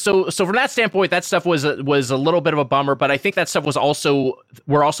from that standpoint, that stuff was a little bit of a bummer, but I think that stuff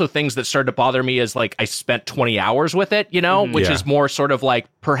were also things that started to bother me as, like, I spent 20 hours with it, which is more sort of like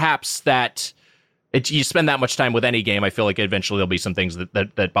perhaps that you spend that much time with any game, I feel like eventually there'll be some things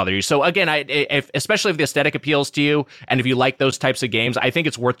that bother you. So again, especially if the aesthetic appeals to you, and if you like those types of games, I think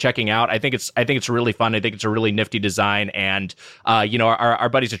it's worth checking out. I think it's really fun. I think it's a really nifty design, and our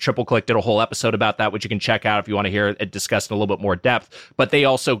buddies at Triple Click did a whole episode about that, which you can check out if you want to hear it discussed in a little bit more depth. But they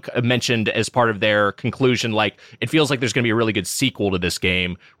also mentioned as part of their conclusion, like, it feels like there's going to be a really good sequel to this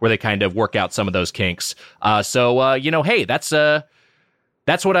game where they kind of work out some of those kinks. Hey,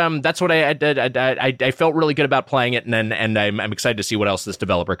 that's what I felt really good about playing it, and I'm excited to see what else this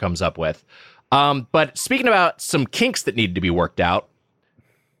developer comes up with. But speaking about some kinks that needed to be worked out,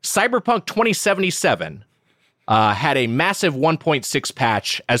 Cyberpunk 2077 had a massive 1.6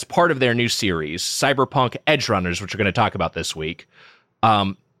 patch as part of their new series, Cyberpunk Edgerunners, which we're going to talk about this week.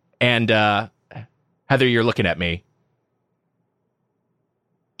 And Heather, you're looking at me.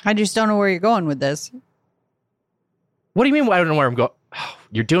 I just don't know where you're going with this. What do you mean I don't know where I'm going? Oh,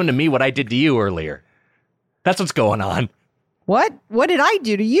 you're doing to me what I did to you earlier. That's what's going on. What? What did I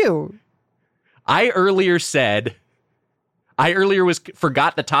do to you? I earlier forgot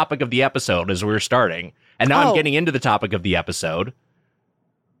the topic of the episode as we were starting, and now I'm getting into the topic of the episode.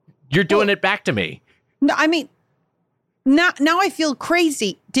 You're doing it back to me. No, I mean, now I feel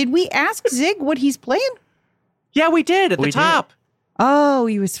crazy. Did we ask Zig what he's playing? Yeah, we did at the top. Oh,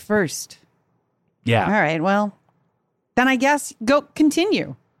 he was first. Yeah. All right, well, then I guess go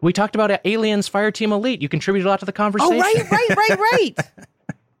continue. We talked about Aliens Fireteam Elite. You contributed a lot to the conversation. Oh, right.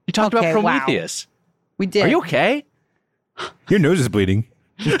 You talked about Prometheus. Wow. We did. Are you okay? Your nose is bleeding.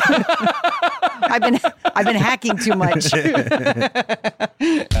 I've been hacking too much.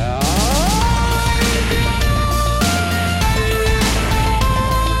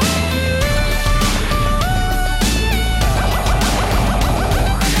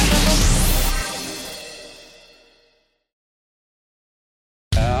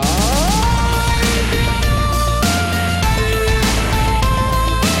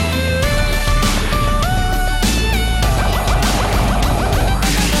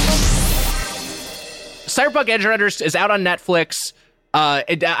 Cyberpunk Edgerunners is out on Netflix.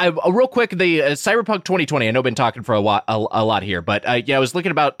 Real quick, the Cyberpunk 2020. I know I've been talking for a lot here, but I was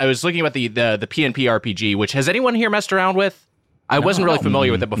looking about the PNP RPG. Which, has anyone here messed around with? I wasn't really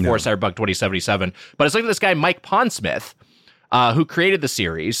familiar with it before Cyberpunk 2077, but I was looking at this guy Mike Pondsmith, who created the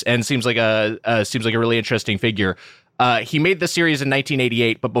series and seems like a really interesting figure. He made the series in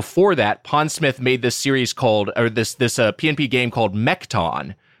 1988, but before that, Pondsmith made this series this PNP game called Mechton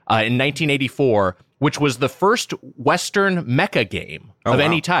in 1984. Which was the first Western mecha game of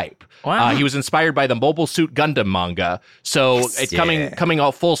any type. Wow. He was inspired by the Mobile Suit Gundam manga, so coming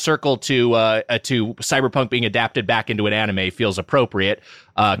all full circle to Cyberpunk being adapted back into an anime feels appropriate,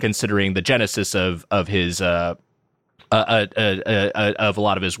 considering the genesis of his of a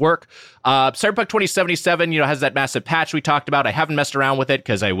lot of his work. Cyberpunk 2077, has that massive patch we talked about. I haven't messed around with it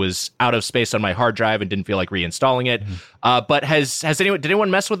because I was out of space on my hard drive and didn't feel like reinstalling it. But did anyone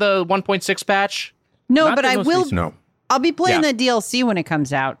mess with the 1.6 patch? No, Not but I will. No. I'll be playing the DLC when it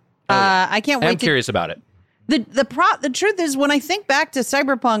comes out. I can't wait. I'm curious about it. The truth is, when I think back to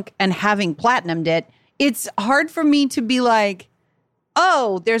Cyberpunk and having platinumed it, it's hard for me to be like,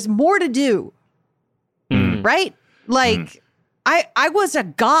 oh, there's more to do. Right? Like, I was a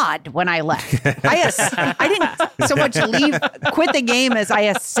god when I left. I didn't so much quit the game as I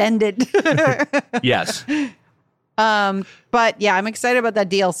ascended. Yes. But yeah, I'm excited about that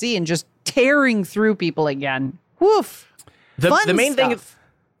DLC and just tearing through people again. Woof. The main thing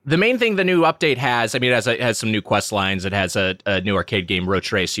the new update has, it has some new quest lines. It has a new arcade game,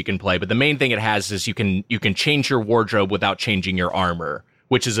 Roach Race, you can play. But the main thing it has is you can change your wardrobe without changing your armor,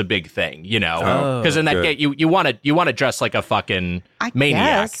 which is a big thing, because in that game you want to dress like a fucking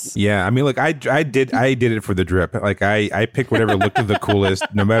maniac. Guess. Yeah, I did it for the drip. Like I picked whatever looked the coolest,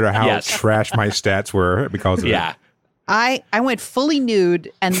 no matter how trash my stats were because of it. I went fully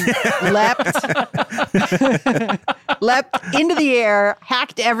nude and leapt into the air,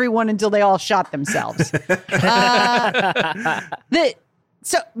 hacked everyone until they all shot themselves. But the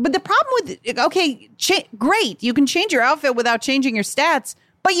problem with great, you can change your outfit without changing your stats,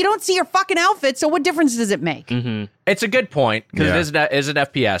 but you don't see your fucking outfit. So what difference does it make? Mm-hmm. It's a good point because it is an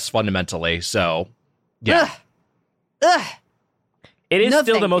FPS fundamentally. So yeah, it is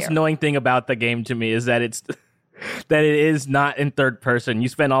still the most annoying thing about the game to me is that that it is not in third person. You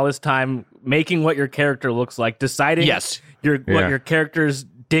spend all this time making what your character looks like, deciding what your character's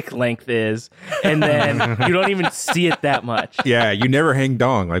dick length is, and then you don't even see it that much. Yeah, you never hang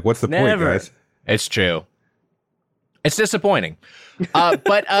dong. Like, what's the point, guys? It's true. It's disappointing.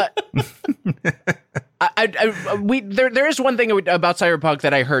 But there is one thing about Cyberpunk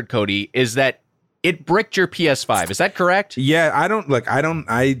that I heard, Cody, is that it bricked your PS5. Is that correct? Yeah, I don't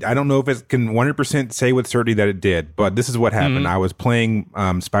know if it can 100% say with certainty that it did, but this is what happened. I was playing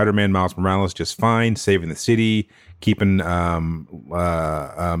Spider-Man Miles Morales just fine, saving the city, keeping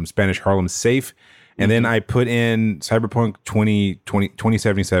Spanish Harlem safe. And then I put in Cyberpunk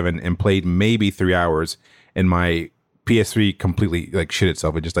 2077 and played maybe 3 hours, and my PS3 completely like shit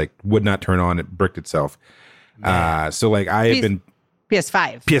itself. It just like would not turn on. It bricked itself. So like I have been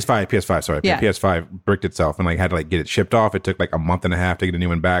PS5. Sorry, Yeah. PS5 bricked itself, and like had to like get it shipped off. It took like a month and a half to get a new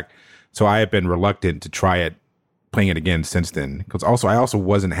one back. So I have been reluctant to try it, playing it again since then. Because I also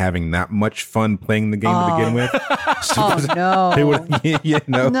wasn't having that much fun playing the game to begin with. So no. They would,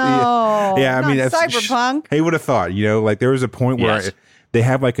 No. yeah. I mean, Not that's Cyberpunk. They would have thought, like there was a point where Yes. they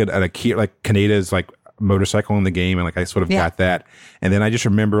have like like Kaneda's like motorcycle in the game, and like I sort of got that, and then I just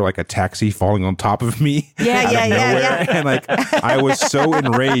remember like a taxi falling on top of me out of nowhere. And like I was so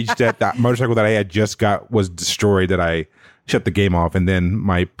enraged that that motorcycle that I had just got was destroyed that I shut the game off, and then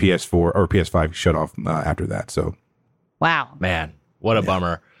my PS4 or PS5 shut off after that. So Wow. Man, what a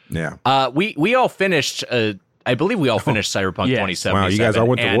bummer. yeah, We all finished. I believe we all finished Cyberpunk 2077. wow, you guys all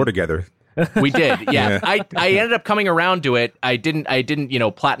went to war together. We did, yeah. I ended up coming around to it. I didn't,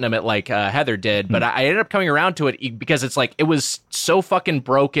 platinum it like Heather did, but I ended up coming around to it because it's like it was so fucking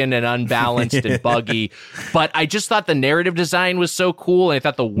broken and unbalanced and buggy. But I just thought the narrative design was so cool, and I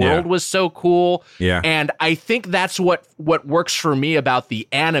thought the world was so cool. Yeah, and I think that's what works for me about the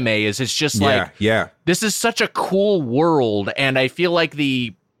anime is it's just like this is such a cool world, and I feel like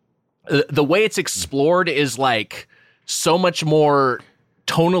the way it's explored is like so much more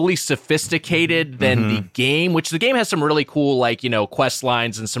tonally sophisticated than the game, which the game has some really cool quest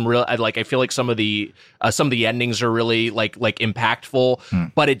lines and some real I feel like some of the endings are really like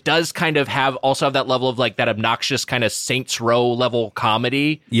impactful, but it does kind of have that level of like that obnoxious kind of Saints Row level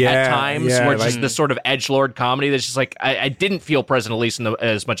comedy at times, where it's just this sort of edgelord comedy that's just like I didn't feel present, at least in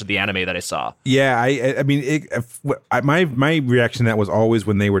as much of the anime that I saw. Yeah, I mean, my reaction to that was always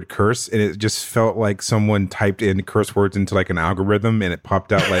when they would curse, and it just felt like someone typed in curse words into like an algorithm, and it popped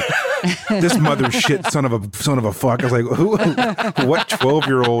out like this mother shit son of a fuck. I was like, what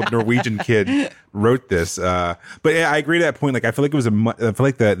 12-year-old Norwegian kid wrote this? But yeah, I agree to that point. Like, I feel like it was I feel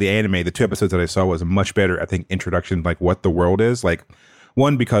like the anime, the 2 episodes that I saw was a much better, I think, introduction, like what the world is like.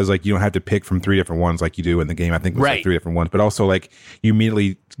 One, because like you don't have to pick from 3 different ones like you do in the game. I think it was like 3 different ones, but also like you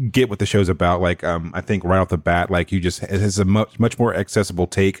immediately get what the show's about. Like, I think right off the bat, like it has a much more accessible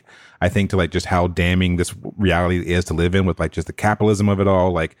take, I think, to like just how damning this reality is to live in, with like just the capitalism of it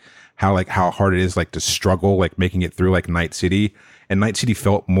all, like how hard it is like to struggle, like making it through like Night City. And Night City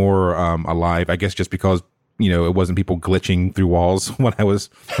felt more alive, I guess, just because it wasn't people glitching through walls when I was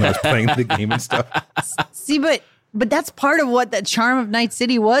playing the game and stuff. See, but that's part of what the charm of Night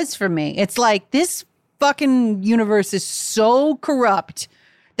City was for me. It's like this fucking universe is so corrupt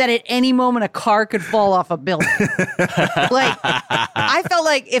that at any moment a car could fall off a building. Like, I felt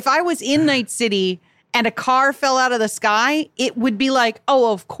like if I was in Night City and a car fell out of the sky, it would be like,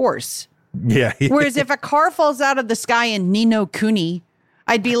 oh, of course. Yeah. Whereas if a car falls out of the sky in Ni no Kuni,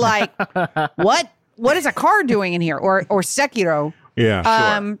 I'd be like, what? What is a car doing in here? Or Sekiro. Yeah,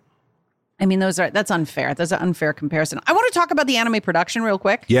 sure. I mean, that's unfair. That's an unfair comparison. I want to talk about the anime production real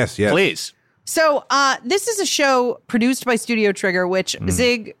quick. Yes. Please. So this is a show produced by Studio Trigger, which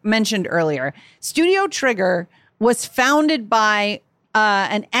Zig mentioned earlier. Studio Trigger was founded by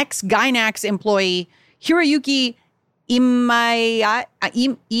an ex-Gainax employee, Hiroyuki Imaishi, I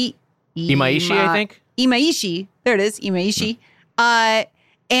think. Imaishi. There it is, Imaishi.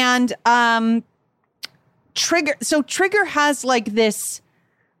 And Trigger. So Trigger has like this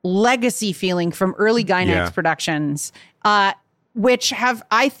legacy feeling from early Gainax productions, which have,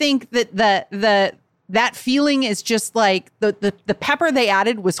 I think that that feeling is just like the pepper they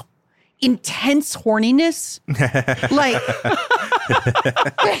added was intense horniness. Like,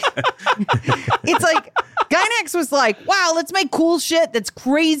 it's like Gainax was like, wow, let's make cool shit that's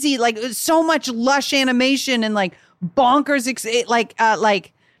crazy, like so much lush animation and like bonkers,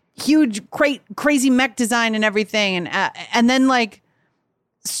 like huge crazy mech design and everything, and then like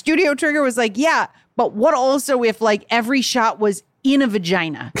Studio Trigger was like, yeah, but what also if like every shot was in a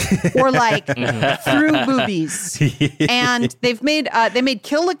vagina or like through boobies? And they made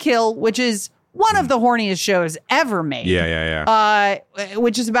Kill la Kill, which is one of the horniest shows ever made. Yeah.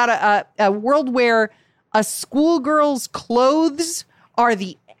 Which is about a world where a schoolgirl's clothes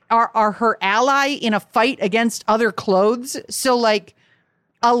are her ally in a fight against other clothes. So like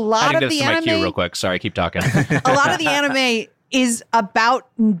a lot of the anime, my cue real quick. Sorry, keep talking. A lot of the anime is about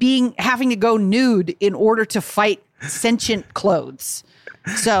having to go nude in order to fight sentient clothes.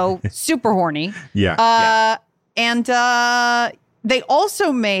 So super horny. Yeah. And they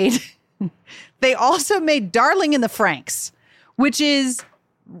also made Darling in the Franxx, which is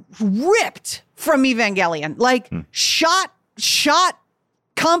ripped from Evangelion. Like shot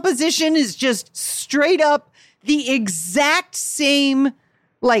composition is just straight up the exact same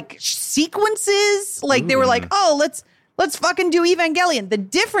like sequences. Like they were like, oh, let's fucking do Evangelion. The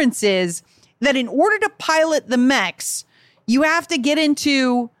difference is that in order to pilot the mechs, you have to get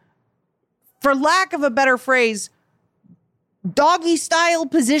into, for lack of a better phrase, doggy style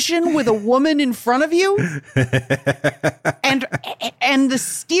position with a woman in front of you. and the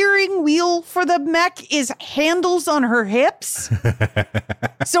steering wheel for the mech is handles on her hips.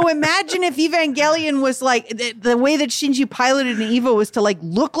 So imagine if Evangelion was like the way that Shinji piloted in Evo was to like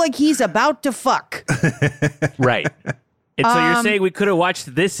look like he's about to fuck. Right. And so you're saying we could have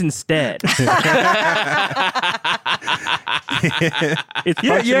watched this instead? It's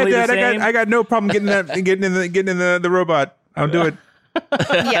Yeah, functionally the Dad. same? I got no problem getting in the robot. I'll do it.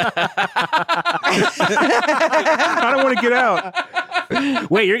 Yeah. I don't want to get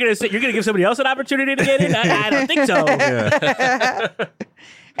out. Wait, you're gonna give somebody else an opportunity to get in? I don't think so. Yeah.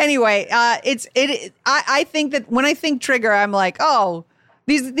 Anyway, I think that when I think Trigger, I'm like, oh,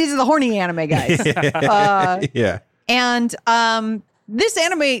 these are the horny anime guys. Yeah. And this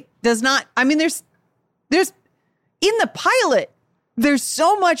anime does not. I mean, there's in the pilot, there's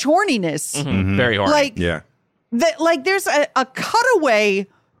so much horniness. Mm-hmm. Very horny. Like Yeah. that. Like there's a cutaway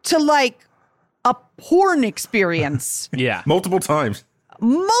to like a porn experience Yeah. Multiple times.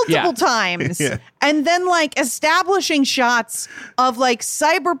 multiple times, Yeah. and then like establishing shots of like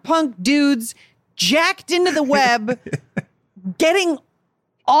cyberpunk dudes jacked into the web, getting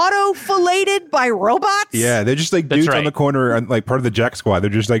auto-filleted by robots. Yeah, they're just like dudes right. on the corner, like part of the Jack Squad. They're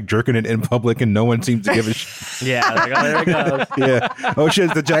just like jerking it in public, and no one seems to give a shit. Yeah. Like, oh, there it goes. Yeah. Oh shit,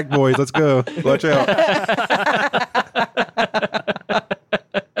 it's the Jack Boys. Let's go. Watch out.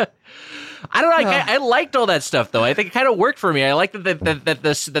 I don't know. I liked all that stuff, though. I think it kind of worked for me. I like that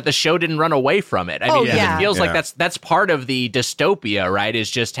the show didn't run away from it. I mean, yeah. it feels like Yeah. that's part of the dystopia, right?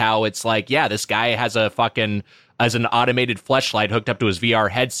 Is just how it's like, yeah, this guy has an automated fleshlight hooked up to his VR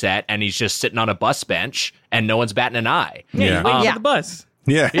headset, and he's just sitting on a bus bench, and no one's batting an eye. Yeah. Yeah. You're waiting Yeah. for the bus.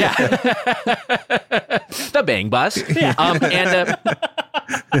 Yeah. Yeah, the bang bus. Yeah,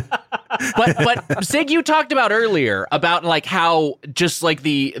 but Sig, you talked about earlier about like how just like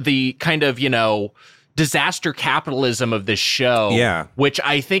the kind of disaster capitalism of this show, Yeah. which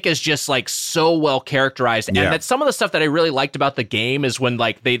I think is just like so well characterized, and Yeah. that some of the stuff that I really liked about the game is when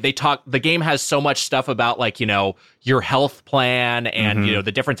like they talk. The game has so much stuff about like your health plan and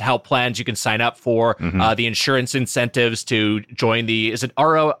the different health plans you can sign up for, the insurance incentives to join is it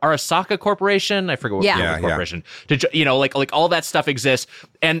Arasaka Corporation? I forget what Yeah. corporation. To like all that stuff exists,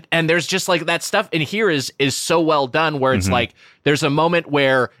 and there's just like that stuff in here is so well done where it's like there's a moment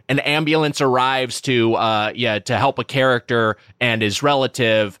where an ambulance arrives to help a character and his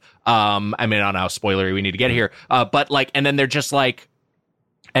relative. I mean, I don't know how spoilery we need to get here, but like, and then they're just like,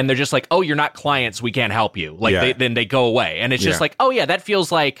 oh, you're not clients, we can't help you. Like then they go away, and it's just Yeah. like, oh yeah, that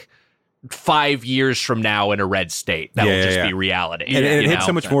feels like 5 years from now in a red state. That will just be reality. And it you hits know?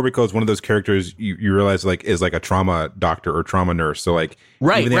 so much more because one of those characters you realize like is like a trauma doctor or trauma nurse. So like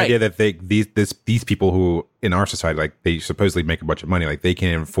even the idea that these people who in our society, like they supposedly make a bunch of money, like they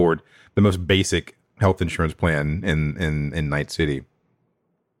can't afford the most basic health insurance plan in Night City.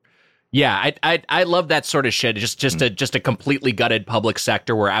 Yeah, I love that sort of shit. Just a completely gutted public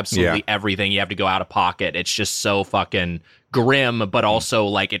sector where absolutely everything you have to go out of pocket. It's just so fucking grim, but also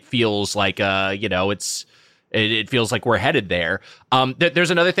like it feels like it feels like we're headed there.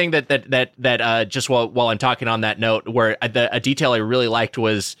 There's another thing that just while I'm talking on that note, where a detail I really liked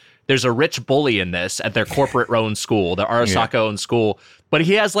was there's a rich bully in this at their corporate owned school, the Arasaka owned school, but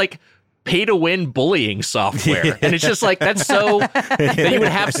he has like pay to win bullying software. And it's just like, that's so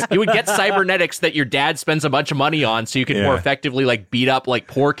that you would get cybernetics that your dad spends a bunch of money on so you can more effectively like beat up like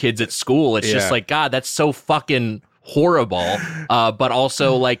poor kids at school. It's just like, God, that's so fucking horrible. But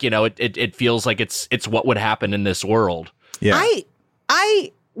also like, it feels like it's what would happen in this world. Yeah.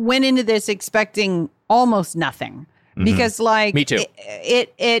 I went into this expecting almost nothing because like Me too.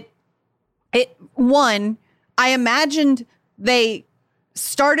 It I imagined they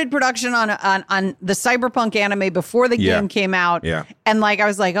started production on the Cyberpunk anime before the game came out. Yeah. And like I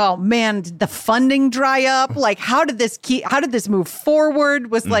was like, oh man, did the funding dry up? Like how did this move forward?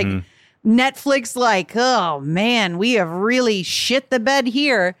 Was like Netflix like, oh man, we have really shit the bed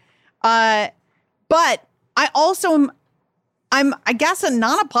here. But I also am I'm, I guess, a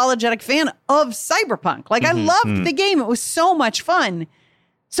non-apologetic fan of Cyberpunk. Like, I loved the game. It was so much fun.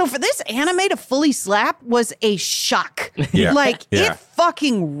 So for this anime to fully slap was a shock. Yeah. Like, Yeah. it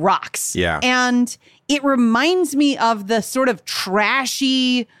fucking rocks. Yeah. And it reminds me of the sort of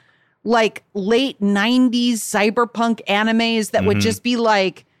trashy, like, late 90s cyberpunk animes that would just be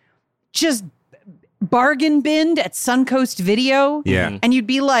like, just bargain binned at Suncoast Video. Yeah. And you'd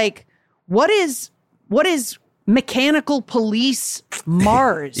be like, what is Mechanical Police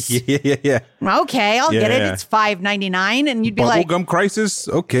Mars? Yeah. Okay, I'll get it. Yeah. It's $5.99, and you'd be like, Bubblegum Crisis?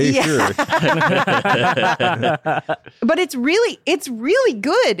 Okay, Yeah. sure. but it's really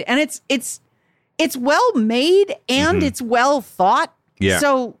good, and it's well made and it's well thought. Yeah.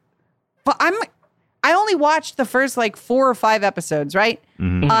 So, but I only watched the first like 4 or 5 episodes, right?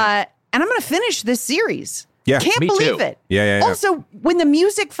 And I'm gonna finish this series. Yeah, Can't me believe too. it. Yeah. Also, when the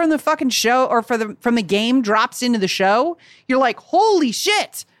music from the fucking show or from the game drops into the show, you're like, holy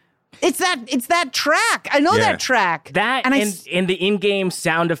shit. It's that track. I know that track. That and and the in-game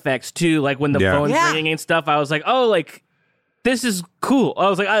sound effects too, like when the Yeah. phone's Yeah. ringing and stuff. I was like, oh, like this is cool. I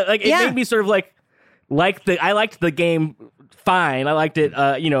was like, it Yeah. made me sort of like I liked the game fine. I liked it,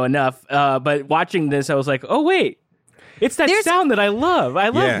 enough. But watching this, I was like, oh wait, it's that sound that I love. I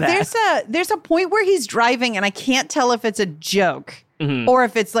love Yeah. that. There's a point where he's driving, and I can't tell if it's a joke or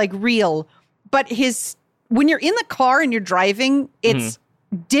if it's like real. But when you're in the car and you're driving, it's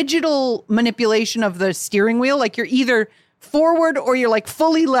digital manipulation of the steering wheel. Like you're either forward or you're like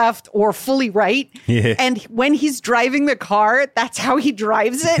fully left or fully right. Yeah. And when he's driving the car, that's how he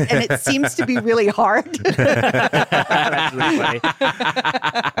drives it, and it seems to be really hard. That's really funny.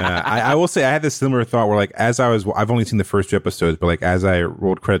 I will say I had this similar thought where, like, I've only seen the first 2 episodes, but like as I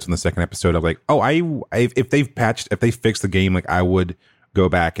rolled credits on the second episode, I'm like, oh, if they fixed the game, like I would go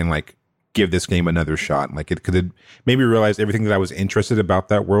back and like give this game another shot. Like it could made me realize everything that I was interested about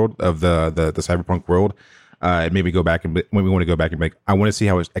that world of the cyberpunk world. It made me go back and when we want to go back and like, I want to see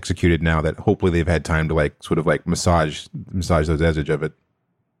how it's executed now that hopefully they've had time to like sort of like massage those edges of it.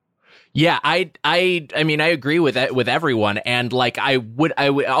 Yeah, I mean, I agree with everyone, and like I would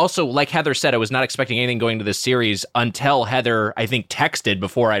also, like Heather said, I was not expecting anything going to this series until Heather, I think, texted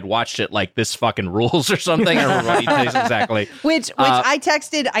before I'd watched it, like this fucking rules or something. I don't remember what exactly. Which I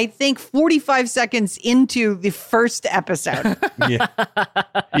texted, I think, 45 seconds into the first episode.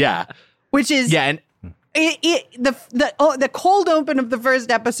 Yeah, Which is and the cold open of the first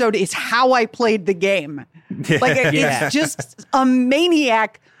episode is how I played the game. Like it's just a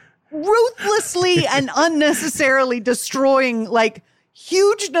maniac ruthlessly and unnecessarily destroying like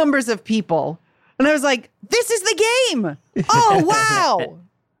huge numbers of people. And I was like, this is the game. Oh, wow.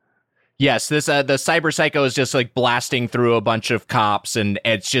 Yes, this the cyber psycho is just like blasting through a bunch of cops, and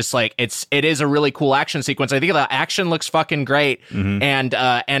it's just like it is a really cool action sequence. I think the action looks fucking great,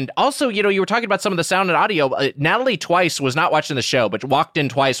 and also, you know, you were talking about some of the sound and audio. Natalie twice was not watching the show, but walked in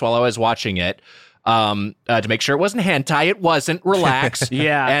twice while I was watching it to make sure it wasn't hentai. It wasn't. Relax.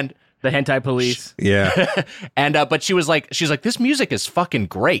 Yeah, and the hentai police. Yeah. and but she's like, this music is fucking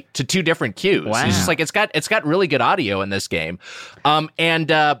great to 2 different cues. Wow. She's just like, it's got really good audio in this game,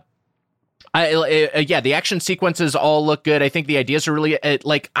 the action sequences all look good. I think the ideas are really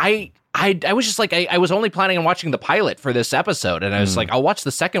I was just like, I was only planning on watching the pilot for this episode, and I was like, I'll watch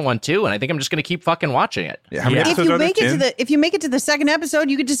the second one too, and I think I'm just going to keep fucking watching it. How many If episodes you are there, make it 10? if you make it to the second episode,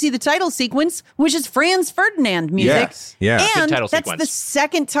 you get to see the title sequence, which is Franz Ferdinand music. Yes. Yeah. Good And title that's sequence. the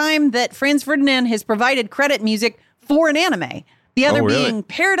second time that Franz Ferdinand has provided credit music for an anime. The other Oh, really? being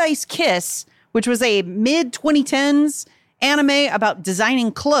Paradise Kiss, which was a mid-2010s anime about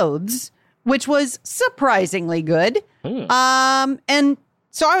designing clothes, which was surprisingly good. And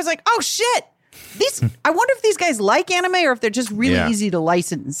so I was like, oh shit. I wonder if these guys like anime or if they're just really Yeah. easy to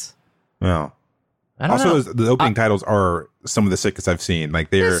license. Well, I don't also know. the opening titles are some of the sickest I've seen. Like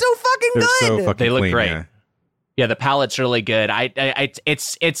They're so fucking they're good. so fucking They look clean, great. yeah. Yeah, the palette's really good. I don't know.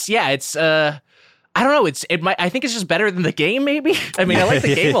 I think it's just better than the game. Maybe. I mean, I like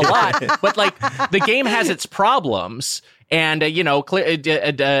the game a lot, but like the game has its problems. And I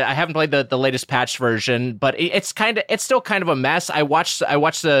haven't played the latest patch version, but it's still kind of a mess. I watched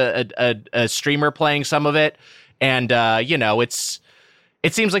a streamer playing some of it, and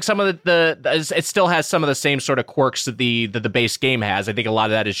it seems like some of it still has some of the same sort of quirks that the base game has. I think a lot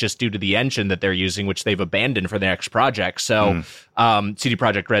of that is just due to the engine that they're using, which they've abandoned for the next project. So CD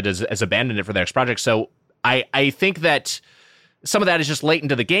Projekt Red has abandoned it for the next project. So I think that some of that is just latent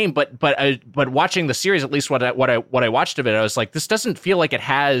to the game, but watching the series, at least what I watched of it, I was like, this doesn't feel like it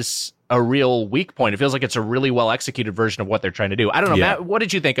has a real weak point. It feels like it's a really well executed version of what they're trying to do. I don't know, Yeah. Matt, what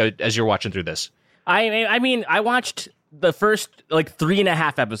did you think as you're watching through this? I mean, I watched the first like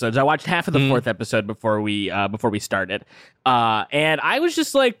 3.5 episodes. I watched half of the fourth episode before we started, and I was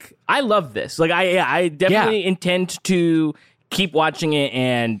just like, I love this. Like, I definitely intend to keep watching it,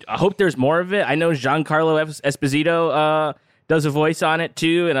 and I hope there's more of it. I know Giancarlo Esposito does a voice on it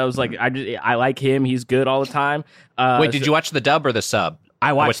too, and I was like, I like him. He's good all the time. Wait, did you watch the dub or the sub?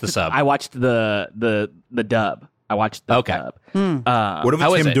 I watched the sub. I watched the dub. I watched the dub. What if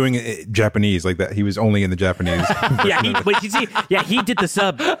it's him doing it Japanese like that? He was only in the Japanese. He did the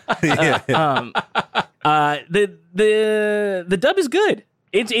sub. The dub is good.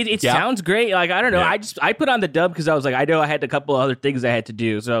 It sounds great. Like, I don't know. Yeah. I put on the dub because I was like, I know I had a couple other things I had to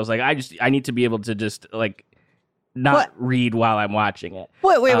do, so I was like, I need to be able to just like not read while I'm watching it.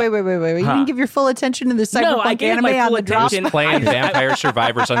 Wait. You didn't give your full attention to the Cyberpunk anime on the drop? Playing Vampire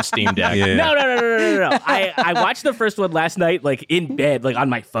Survivors on Steam Deck. Yeah. No. I watched the first one last night, like in bed, like on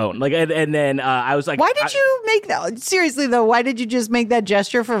my phone, like, and then I was like, Why did you make that? Seriously though, why did you just make that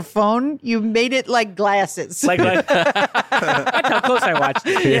gesture for phone? You made it like glasses. Like that's how close I watched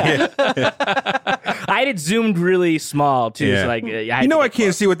it. Yeah. I had it zoomed really small too. Yeah. So like, I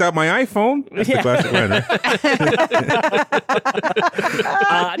can't see without my iPhone. That's the classic line, right?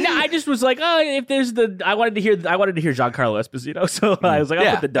 No, I just was like, if there's I wanted to hear Giancarlo Esposito, so I was like,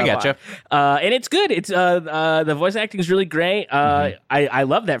 I'll put the dub gotcha. on. And it's good. It's the voice acting is really great. I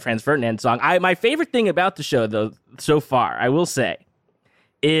love that Franz Ferdinand song. My favorite thing about the show, though, so far, I will say,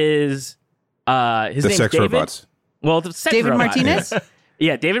 is his name's sex David. robots. Well, the sex David robot. Martinez?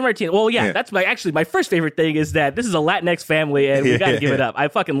 Yeah, David Martinez. Well, yeah, that's my first favorite thing is that this is a Latinx family, and we gotta give it up. I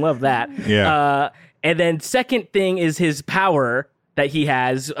fucking love that. Yeah. And then second thing is his power that he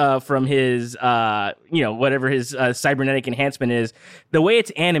has from his, whatever his cybernetic enhancement is, the way it's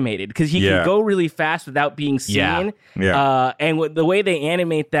animated, because he can go really fast without being seen. Yeah. And the way they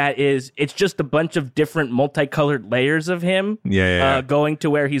animate that is it's just a bunch of different multicolored layers of him going to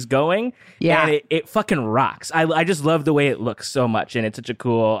where he's going. Yeah. And it fucking rocks. I just love the way it looks so much, and it's such a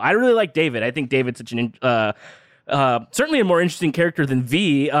cool... I really like David. I think David's such an... certainly a more interesting character than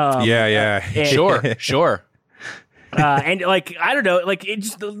V. Sure. And like, I don't know, like it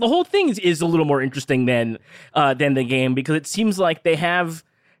just the whole thing is a little more interesting than the game, because it seems like they have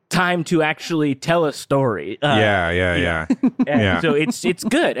time to actually tell a story. Yeah. So it's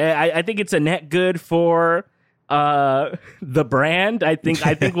good. I think it's a net good for the brand. I think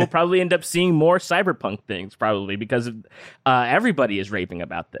we'll probably end up seeing more Cyberpunk things, probably, because everybody is raving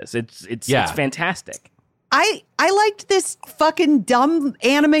about this. It's fantastic. I liked this fucking dumb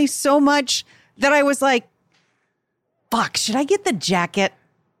anime so much that I was like, fuck, should I get the jacket?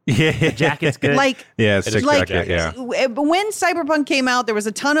 Yeah. The jacket's good. Like, sick jacket, yeah. When Cyberpunk came out, there was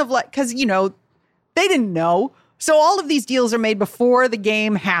a ton of because, they didn't know. So all of these deals are made before the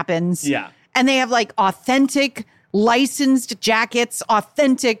game happens. Yeah. And they have like authentic licensed jackets,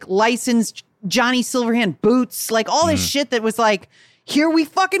 authentic licensed Johnny Silverhand boots, like all this shit that was like, here we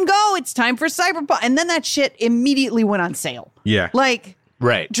fucking go. It's time for Cyberpunk. And then that shit immediately went on sale. Yeah.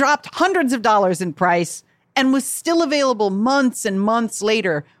 Right. Dropped hundreds of dollars in price and was still available months and months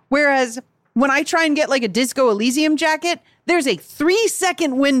later. Whereas when I try and get like a Disco Elysium jacket, there's a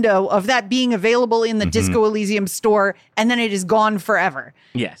 3-second window of that being available in the Disco Elysium store, and then it is gone forever.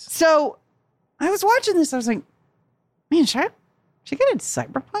 Yes. So I was watching this. I was like, man, should I get a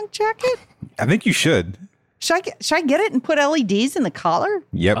Cyberpunk jacket? I think you should. Should I get it and put LEDs in the collar?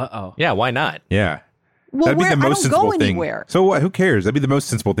 Yep. Uh-oh. Yeah, why not? Yeah. Well, That'd be the most I don't sensible go thing. anywhere. So what? Who cares? That'd be the most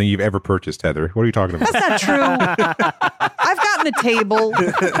sensible thing you've ever purchased, Heather. What are you talking about? That's not true. I've gotten a table.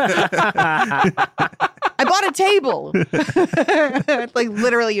 I bought a table. Like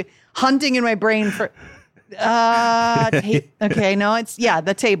literally hunting in my brain for. Okay, no,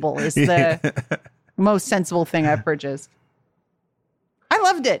 the table is the most sensible thing I've purchased. I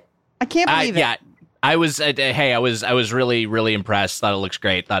loved it. I can't believe it. Yeah. I was I was really, really impressed. Thought it looks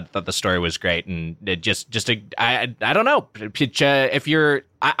great. Thought the story was great, and it I don't know. If you're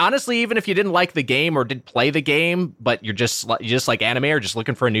honestly, even if you didn't like the game or didn't play the game, but you just like anime or just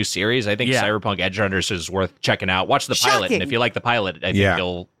looking for a new series, I think Cyberpunk Edgerunners is worth checking out. Watch the pilot, and if you like the pilot, I think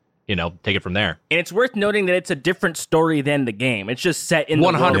you'll take it from there. And it's worth noting that it's a different story than the game. It's just set in the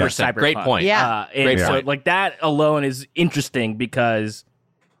 100%. World of Cyberpunk. Great point. Yeah. So like that alone is interesting because.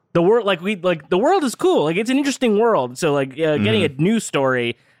 The world, the world is cool. Like, it's an interesting world. So, getting a new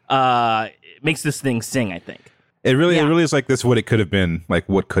story makes this thing sing, I think. It really is like this. What it could have been, like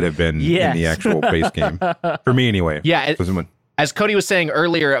what could have been in the actual base game. For me, anyway. Yeah. As Cody was saying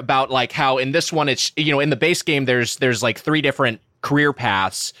earlier about like how in this one, it's in the base game there's like 3 different career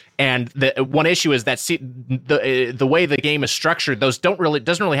paths, and the one issue is that the way the game is structured, those doesn't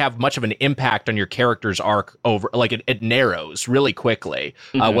really have much of an impact on your character's arc over, like it narrows really quickly,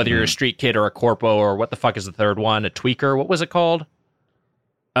 whether you're a street kid or a corpo or what the fuck is the third one, a tweaker, what was it called?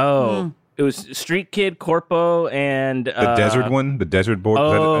 It was Street Kid, Corpo, and the desert one, the desert board.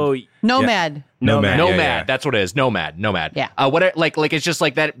 Nomad. Yeah. Nomad. Nomad. That's what it is. Nomad. Yeah. Like it's just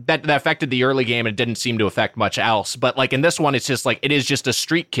like that affected the early game and didn't seem to affect much else. But like in this one, it's just like it is just a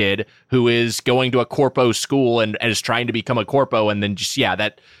street kid who is going to a corpo school and is trying to become a corpo, and then just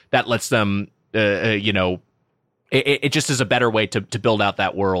that lets them it just is a better way to build out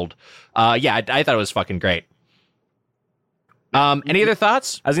that world. I thought it was fucking great. Any other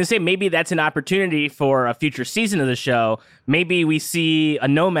thoughts? I was gonna say maybe that's an opportunity for a future season of the show. Maybe we see a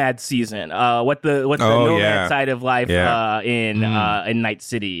Nomad season. What the Nomad side of life in Night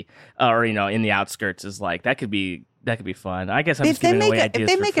City or in the outskirts is like. That could be fun. I guess I'm just giving away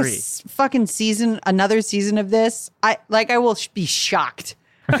ideas for free. If they make a fucking season, another season of this, I will be shocked.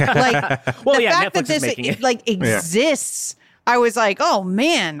 Like the fact that this exists, I was like, oh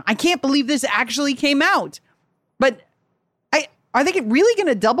man, I can't believe this actually came out. But are they really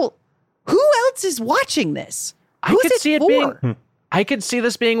going to double? Who else is watching this? I could see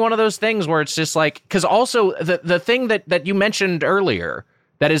this being one of those things where it's just like, because also the thing that you mentioned earlier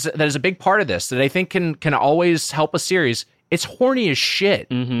that is a big part of this that I think can always help a series. It's horny as shit.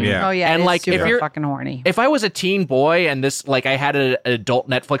 Mm-hmm. Yeah. Oh yeah. And like, if you're fucking horny, if I was a teen boy and this, like, I had an adult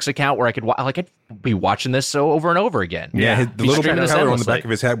Netflix account where I could I'd be watching this over and over again. Yeah. The little streaming this propeller on the endlessly. back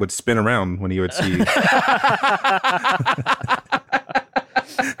of his head would spin around when he would see.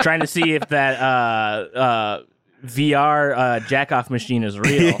 Trying to see if that VR jack-off machine is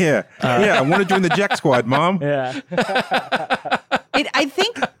real. Yeah. I want to join the Jack Squad, Mom. Yeah. I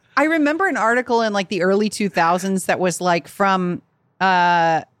think I remember an article in like the early 2000s that was like from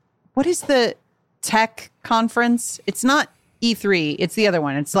what is the tech conference? It's not E3. It's the other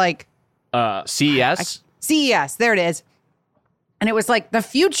one. It's like CES. CES. There it is. And it was like the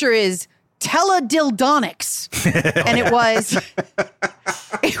future is teledildonics, and it was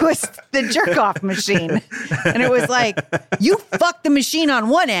the jerk off machine, and it was like you fuck the machine on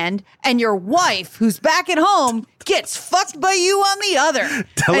one end, and your wife, who's back at home, gets fucked by you on the other.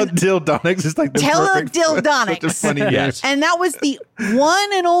 Teledildonics is like the teledildonics. Such a funny Yes. And that was the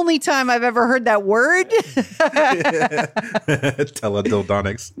one and only time I've ever heard that word.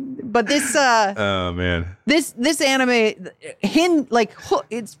 Teledildonics. But this Oh man. this anime it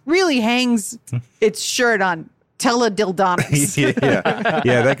really hangs its shirt on teledildonics.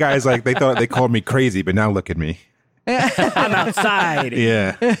 yeah. That guy's like, they thought they called me crazy, but now look at me. I'm outside.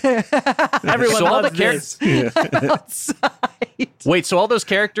 Yeah. Everyone So all loves the this. Outside. Wait, so all those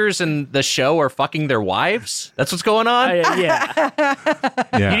characters in the show are fucking their wives? That's what's going on? Yeah.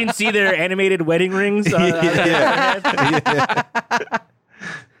 You didn't see their animated wedding rings? Hey,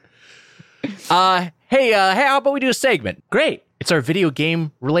 how about we do a segment? Great. It's our video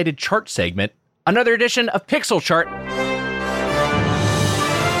game related chart segment. Another edition of Pixel Chart.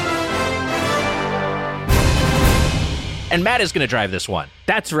 And Matt is going to drive this one.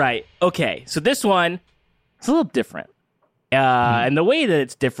 That's right. Okay, so this one is a little different. And the way that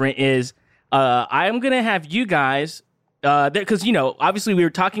it's different is I'm going to have you guys, because, obviously we were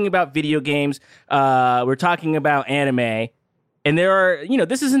talking about video games, we're talking about anime, and there are,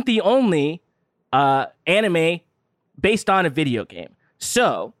 this isn't the only anime based on a video game.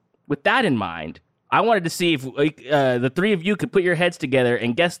 So, with that in mind, I wanted to see if the three of you could put your heads together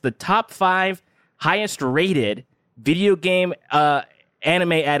and guess the top 5 highest rated video game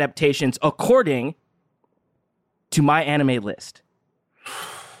anime adaptations according to my anime list.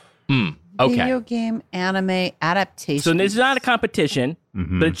 Okay. Video game anime adaptation. So this is not a competition,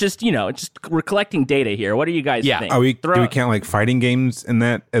 but it's just, we're collecting data here. What do you guys think? Do we count like fighting games in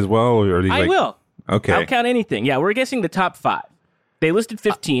that as well? Or are these I will. Okay. I'll count anything. Yeah, we're guessing the top 5. They listed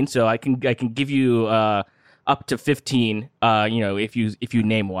 15, so I can give you up to 15. If you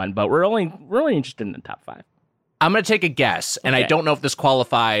name one, but we're only interested in the top 5. I'm going to take a guess, and I don't know if this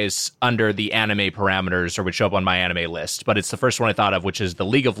qualifies under the anime parameters or would show up on my anime list, but it's the first one I thought of, which is the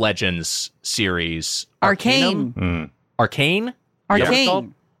League of Legends series. Arcane. Arcane?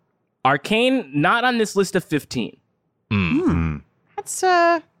 Arcane. Arcane, not on this list of 15. That's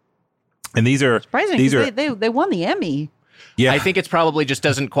And these are surprising. These are They won the Emmy. yeah. I think it's probably just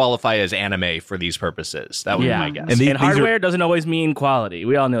doesn't qualify as anime for these purposes. That would be my guess. And these hardware doesn't always mean quality.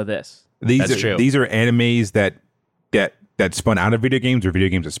 We all know this. That's true. These are animes that spun out of video games or video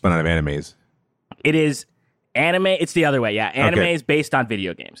games that spun out of animes. It is anime. It's the other way. Yeah, anime is based on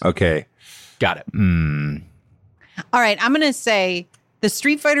video games. Okay. Got it. All right, I'm going to say the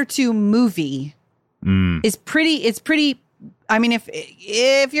Street Fighter 2 movie is pretty. It's pretty. I mean,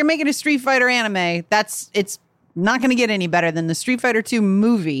 if you're making a Street Fighter anime, it's not going to get any better than the Street Fighter 2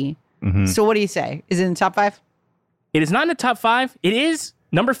 movie. Mm-hmm. So what do you say? Is it in the top 5? It is not in the top 5. It is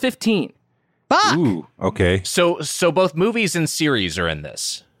number 15. Fuck. Ooh, okay. So both movies and series are in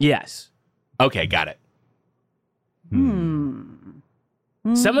this. Yes. Okay, got it. Some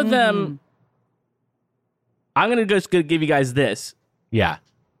of them, I'm going to just give you guys this. Yeah.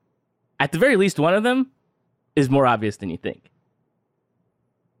 At the very least, one of them is more obvious than you think.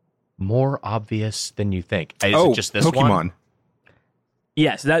 More obvious than you think. Is it just this Pokemon. one?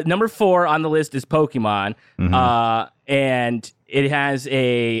 Yes, that number 4 on the list is Pokemon, and it has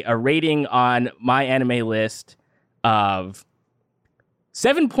a rating on my anime list of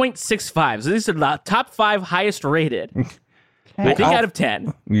 7.65. So these are the top 5 highest rated. I think out of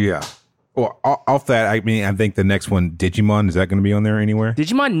 10. Yeah. Well, off that, I mean, I think the next one, Digimon, is that going to be on there anywhere?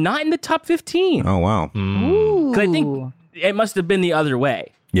 Digimon not in the top 15. Oh, wow. Ooh. 'Cause I think it must have been the other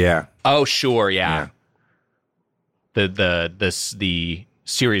way. Yeah. Oh, sure, yeah. The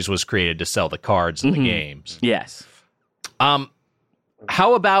series was created to sell the cards in the games. Yes.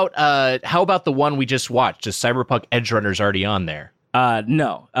 How about the one we just watched? Is Cyberpunk Edgerunners already on there?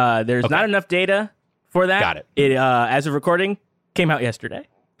 No. There's not enough data for that. Got it. It as of recording came out yesterday.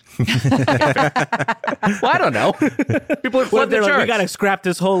 Well, I don't know. People are flooding the They're like, charts. we got to scrap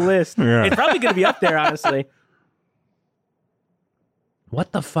this whole list. Yeah. It's probably going to be up there, honestly.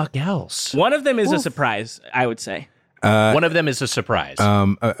 What the fuck else? One of them is a surprise, I would say. One of them is a surprise.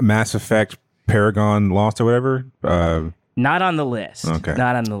 Mass Effect Paragon Lost or whatever. Not on the list. Okay.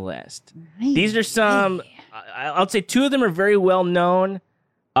 Not on the list. These are some, I'll say 2 of them are very well known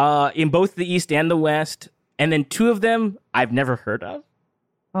in both the East and the West. And then 2 of them I've never heard of.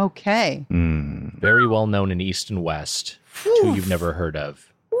 Okay. Very well known in East and West. 2 you've never heard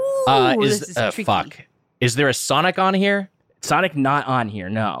of. This is tricky. Fuck. Is there a Sonic on here? Sonic not on here,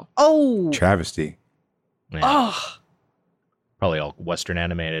 no. Oh. Travesty. Yeah. Oh. Probably all Western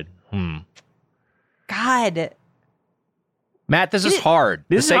animated. God. Matt, this is hard.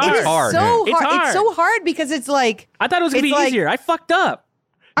 This This is thing is hard. hard. So hard. It's hard. It's so hard because it's like I thought it was going to It's be like- easier. I fucked up.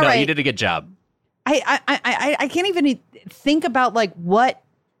 No, all right. you did a good job. I can't even think about like what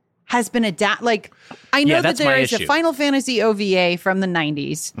has been adapted. Like I know Yeah, that that's my there is a issue. Final Fantasy OVA from the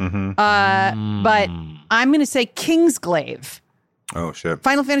 90s, but I'm going to say Kingsglaive. Oh, shit.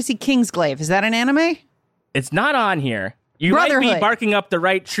 Final Fantasy Kingsglaive. Is that an anime? It's not on here. You might be Brotherhood. barking up the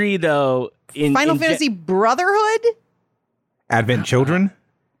right tree, though. Final Fantasy Brotherhood? Advent Children?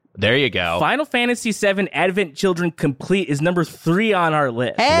 There you go. Final Fantasy VII Advent Children Complete is number 3 on our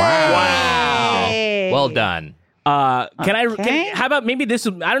list. Hey. Well done. Okay. How about maybe this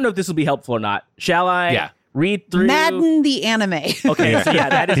will, I don't know if this will be helpful or not. Shall I read through? Madden the anime. Okay, so yeah,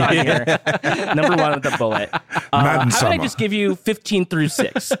 that is on here. Number 1 with the bullet. Madden How about I Summer. just give you 15 through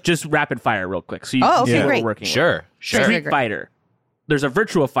 6? Just rapid fire real quick. So you Oh, see okay, what great. we're working with. Sure. Street Great. Fighter. There's a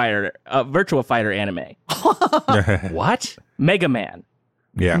Virtua Fighter anime. What? Mega Man.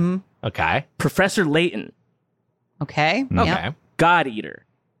 Yeah. Okay. Professor Layton. Okay. Okay. Yep. God Eater.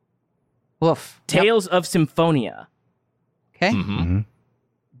 Woof. Yep. Tales of Symphonia. Okay.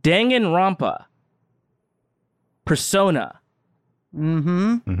 Danganronpa. Persona.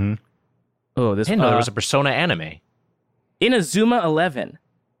 Oh, this I didn't know there was a Persona anime. Inazuma 11.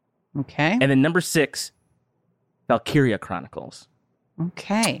 Okay. And then number 6, Valkyria Chronicles.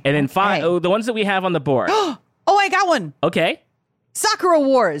 Okay. And then okay. the ones that we have on the board. Oh, I got one. Okay. Sakura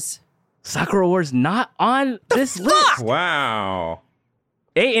Wars. Sakura Wars not on this list. Wow.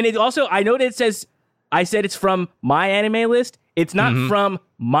 Hey, and it also, I know that it says, I said it's from my anime list. It's not from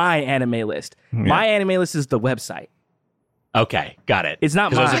my anime list. My anime list is the website. Okay, got it. It's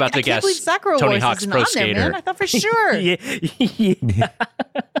not 'Cause I was mine. about to I can't guess believe Sakura Tony Wars Hawk's isn't Pro on there, Skater. man. I thought for sure. Yeah.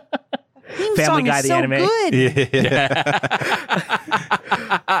 Theme Family song Guy, is the so anime. good.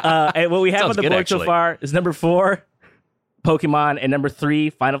 And what we have Sounds on the good, board actually. so far is number 4, Pokemon, and number 3,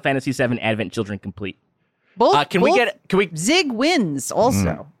 Final Fantasy VII Advent Children Complete. Both, Can we Zig wins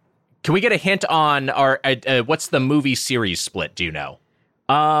also. Can we get a hint on our what's the movie series split? Do you know?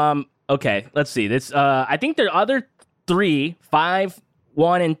 Okay, let's see. This I think the other 3, 5,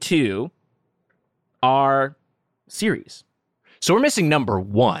 1, and 2 are series. So we're missing number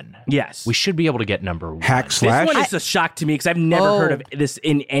 1. Yes. We should be able to get number 1. Hack This Slash? one is a shock to me because I've never heard of this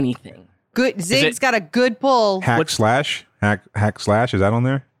in anything. Good. Zig's it- got a good pull. Hack Slash? Hack Slash? Is that on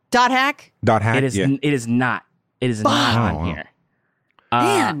there? Dot hack. Dot Hack? It is. Yeah. It is not. It is not Oh, on wow. here.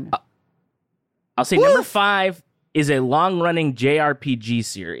 Man. I'll say number 5 is a long-running JRPG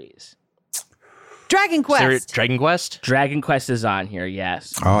series. Dragon Quest. Dragon Quest? Dragon Quest is on here,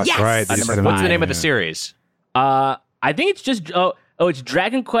 yes. Oh, that's Yes! right. They just had a What's the movie. name of the series? I think it's just, it's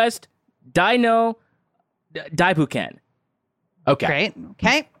Dragon Quest Dino Daibuken. Okay. Great.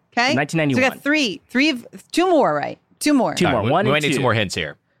 Okay. 1991. So we got two more, right? Two more. Two more. We One might and need two. some more hints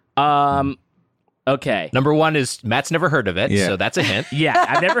here. Okay. Number 1 is Matt's never heard of it, Yeah. so that's a hint. Yeah,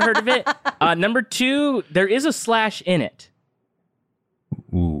 I've never heard of it. Number 2, there is a slash in it.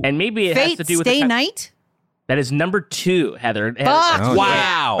 Ooh. And maybe it has Fate to do with Stay the Night. That is number 2, Heather. Fuck. Oh,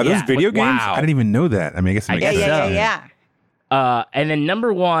 Wow. Are those Yeah. video games? Wow. I didn't even know that. I mean, I guess it makes guess sense. Yeah. And then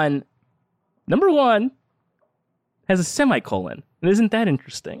number 1 has a semicolon. And isn't that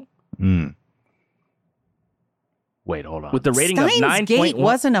interesting? Mm. Wait, hold on. With the rating Steins of 9.1. Gate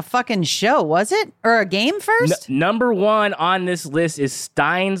wasn't a fucking show, was it? Or a game first? Number 1 on this list is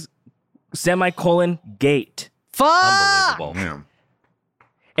Steins semicolon Gate. Fuck. Unbelievable. Yeah.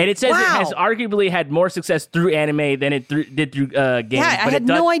 And it says it Wow. has arguably had more success through anime than it did through games. Yeah, I but had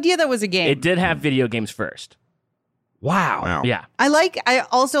no idea that was a game. It did have video games first. Wow. Yeah. I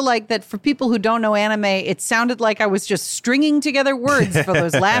also like that for people who don't know anime, it sounded like I was just stringing together words for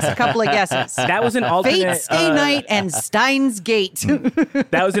those last couple of guesses. That was an alternate. Fate Stay Night and Steins Gate.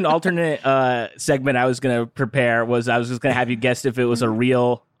 That was an alternate segment I was going to prepare. I was just going to have you guess if it was a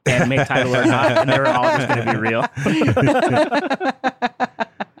real anime title or not, and they were all just going to be real.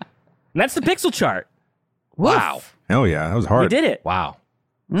 And that's the pixel chart. Wow. Hell yeah. That was hard. We did it. Wow.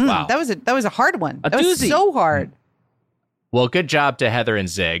 Wow. That was a hard one. A That was doozy. so hard. Well, good job to Heather and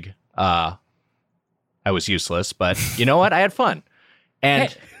Zig. I was useless, but you know what? I had fun.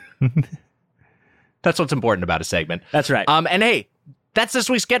 And that's what's important about a segment. That's right. And hey, that's this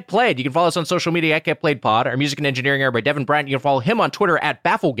week's Get Played. You can follow us on social media at Get Played Pod. Our music and engineering are by Devin Bryant. You can follow him on Twitter at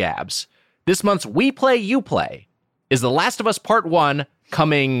BaffleGabs. This month's We Play, You Play is The Last of Us Part 1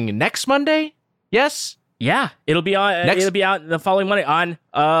 coming next Monday? Yes? Yeah, it'll be on. Next- it'll be out the following Monday on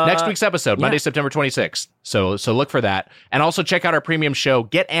Next week's episode, yeah. Monday, September 26th. So look for that. And also check out our premium show,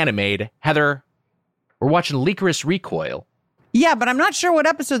 Get Animated. Heather, we're watching Licorice Recoil. Yeah, but I'm not sure what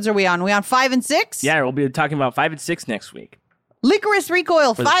episodes are we on. We on 5 and 6? Yeah, we'll be talking about 5 and 6 next week. Licorice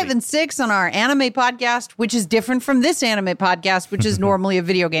Recoil this 5 week. and 6 on our anime podcast, which is different from this anime podcast, which is normally a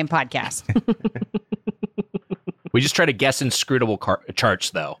video game podcast. We just try to guess inscrutable charts,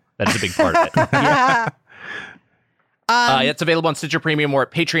 though. That's a big part of it. It's available on Stitcher Premium or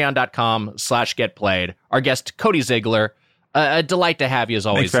at patreon.com/getplayed. Our guest, Cody Ziglar. A delight to have you as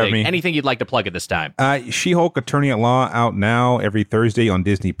always. Thanks for having Zig. me. Anything you'd like to plug at this time? She-Hulk Attorney at Law out now every Thursday on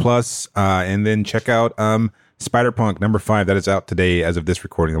Disney Plus. And then check out Cyberpunk number 5. That is out today as of this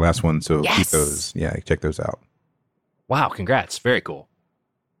recording, the last one. So keep those. Yeah, check those out. Wow, congrats. Very cool.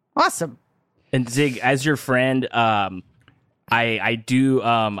 Awesome. And Zig, as your friend, it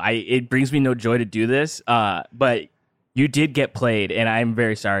brings me no joy to do this, but you did get played, and I'm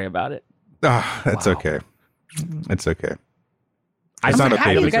very sorry about it. That's okay. It's okay. I'm It's not How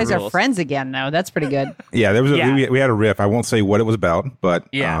okay. you We guys the are rules. friends again, though. That's pretty good. Yeah, there was Yeah. we had a riff. I won't say what it was about, but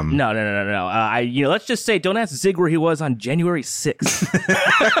Yeah, no. Let's just say, don't ask Zig where he was on January 6th.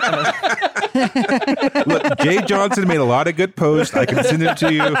 look, Jay Johnson made a lot of good posts. I can send it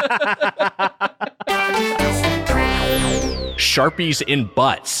to you. Sharpies in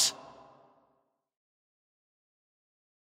butts.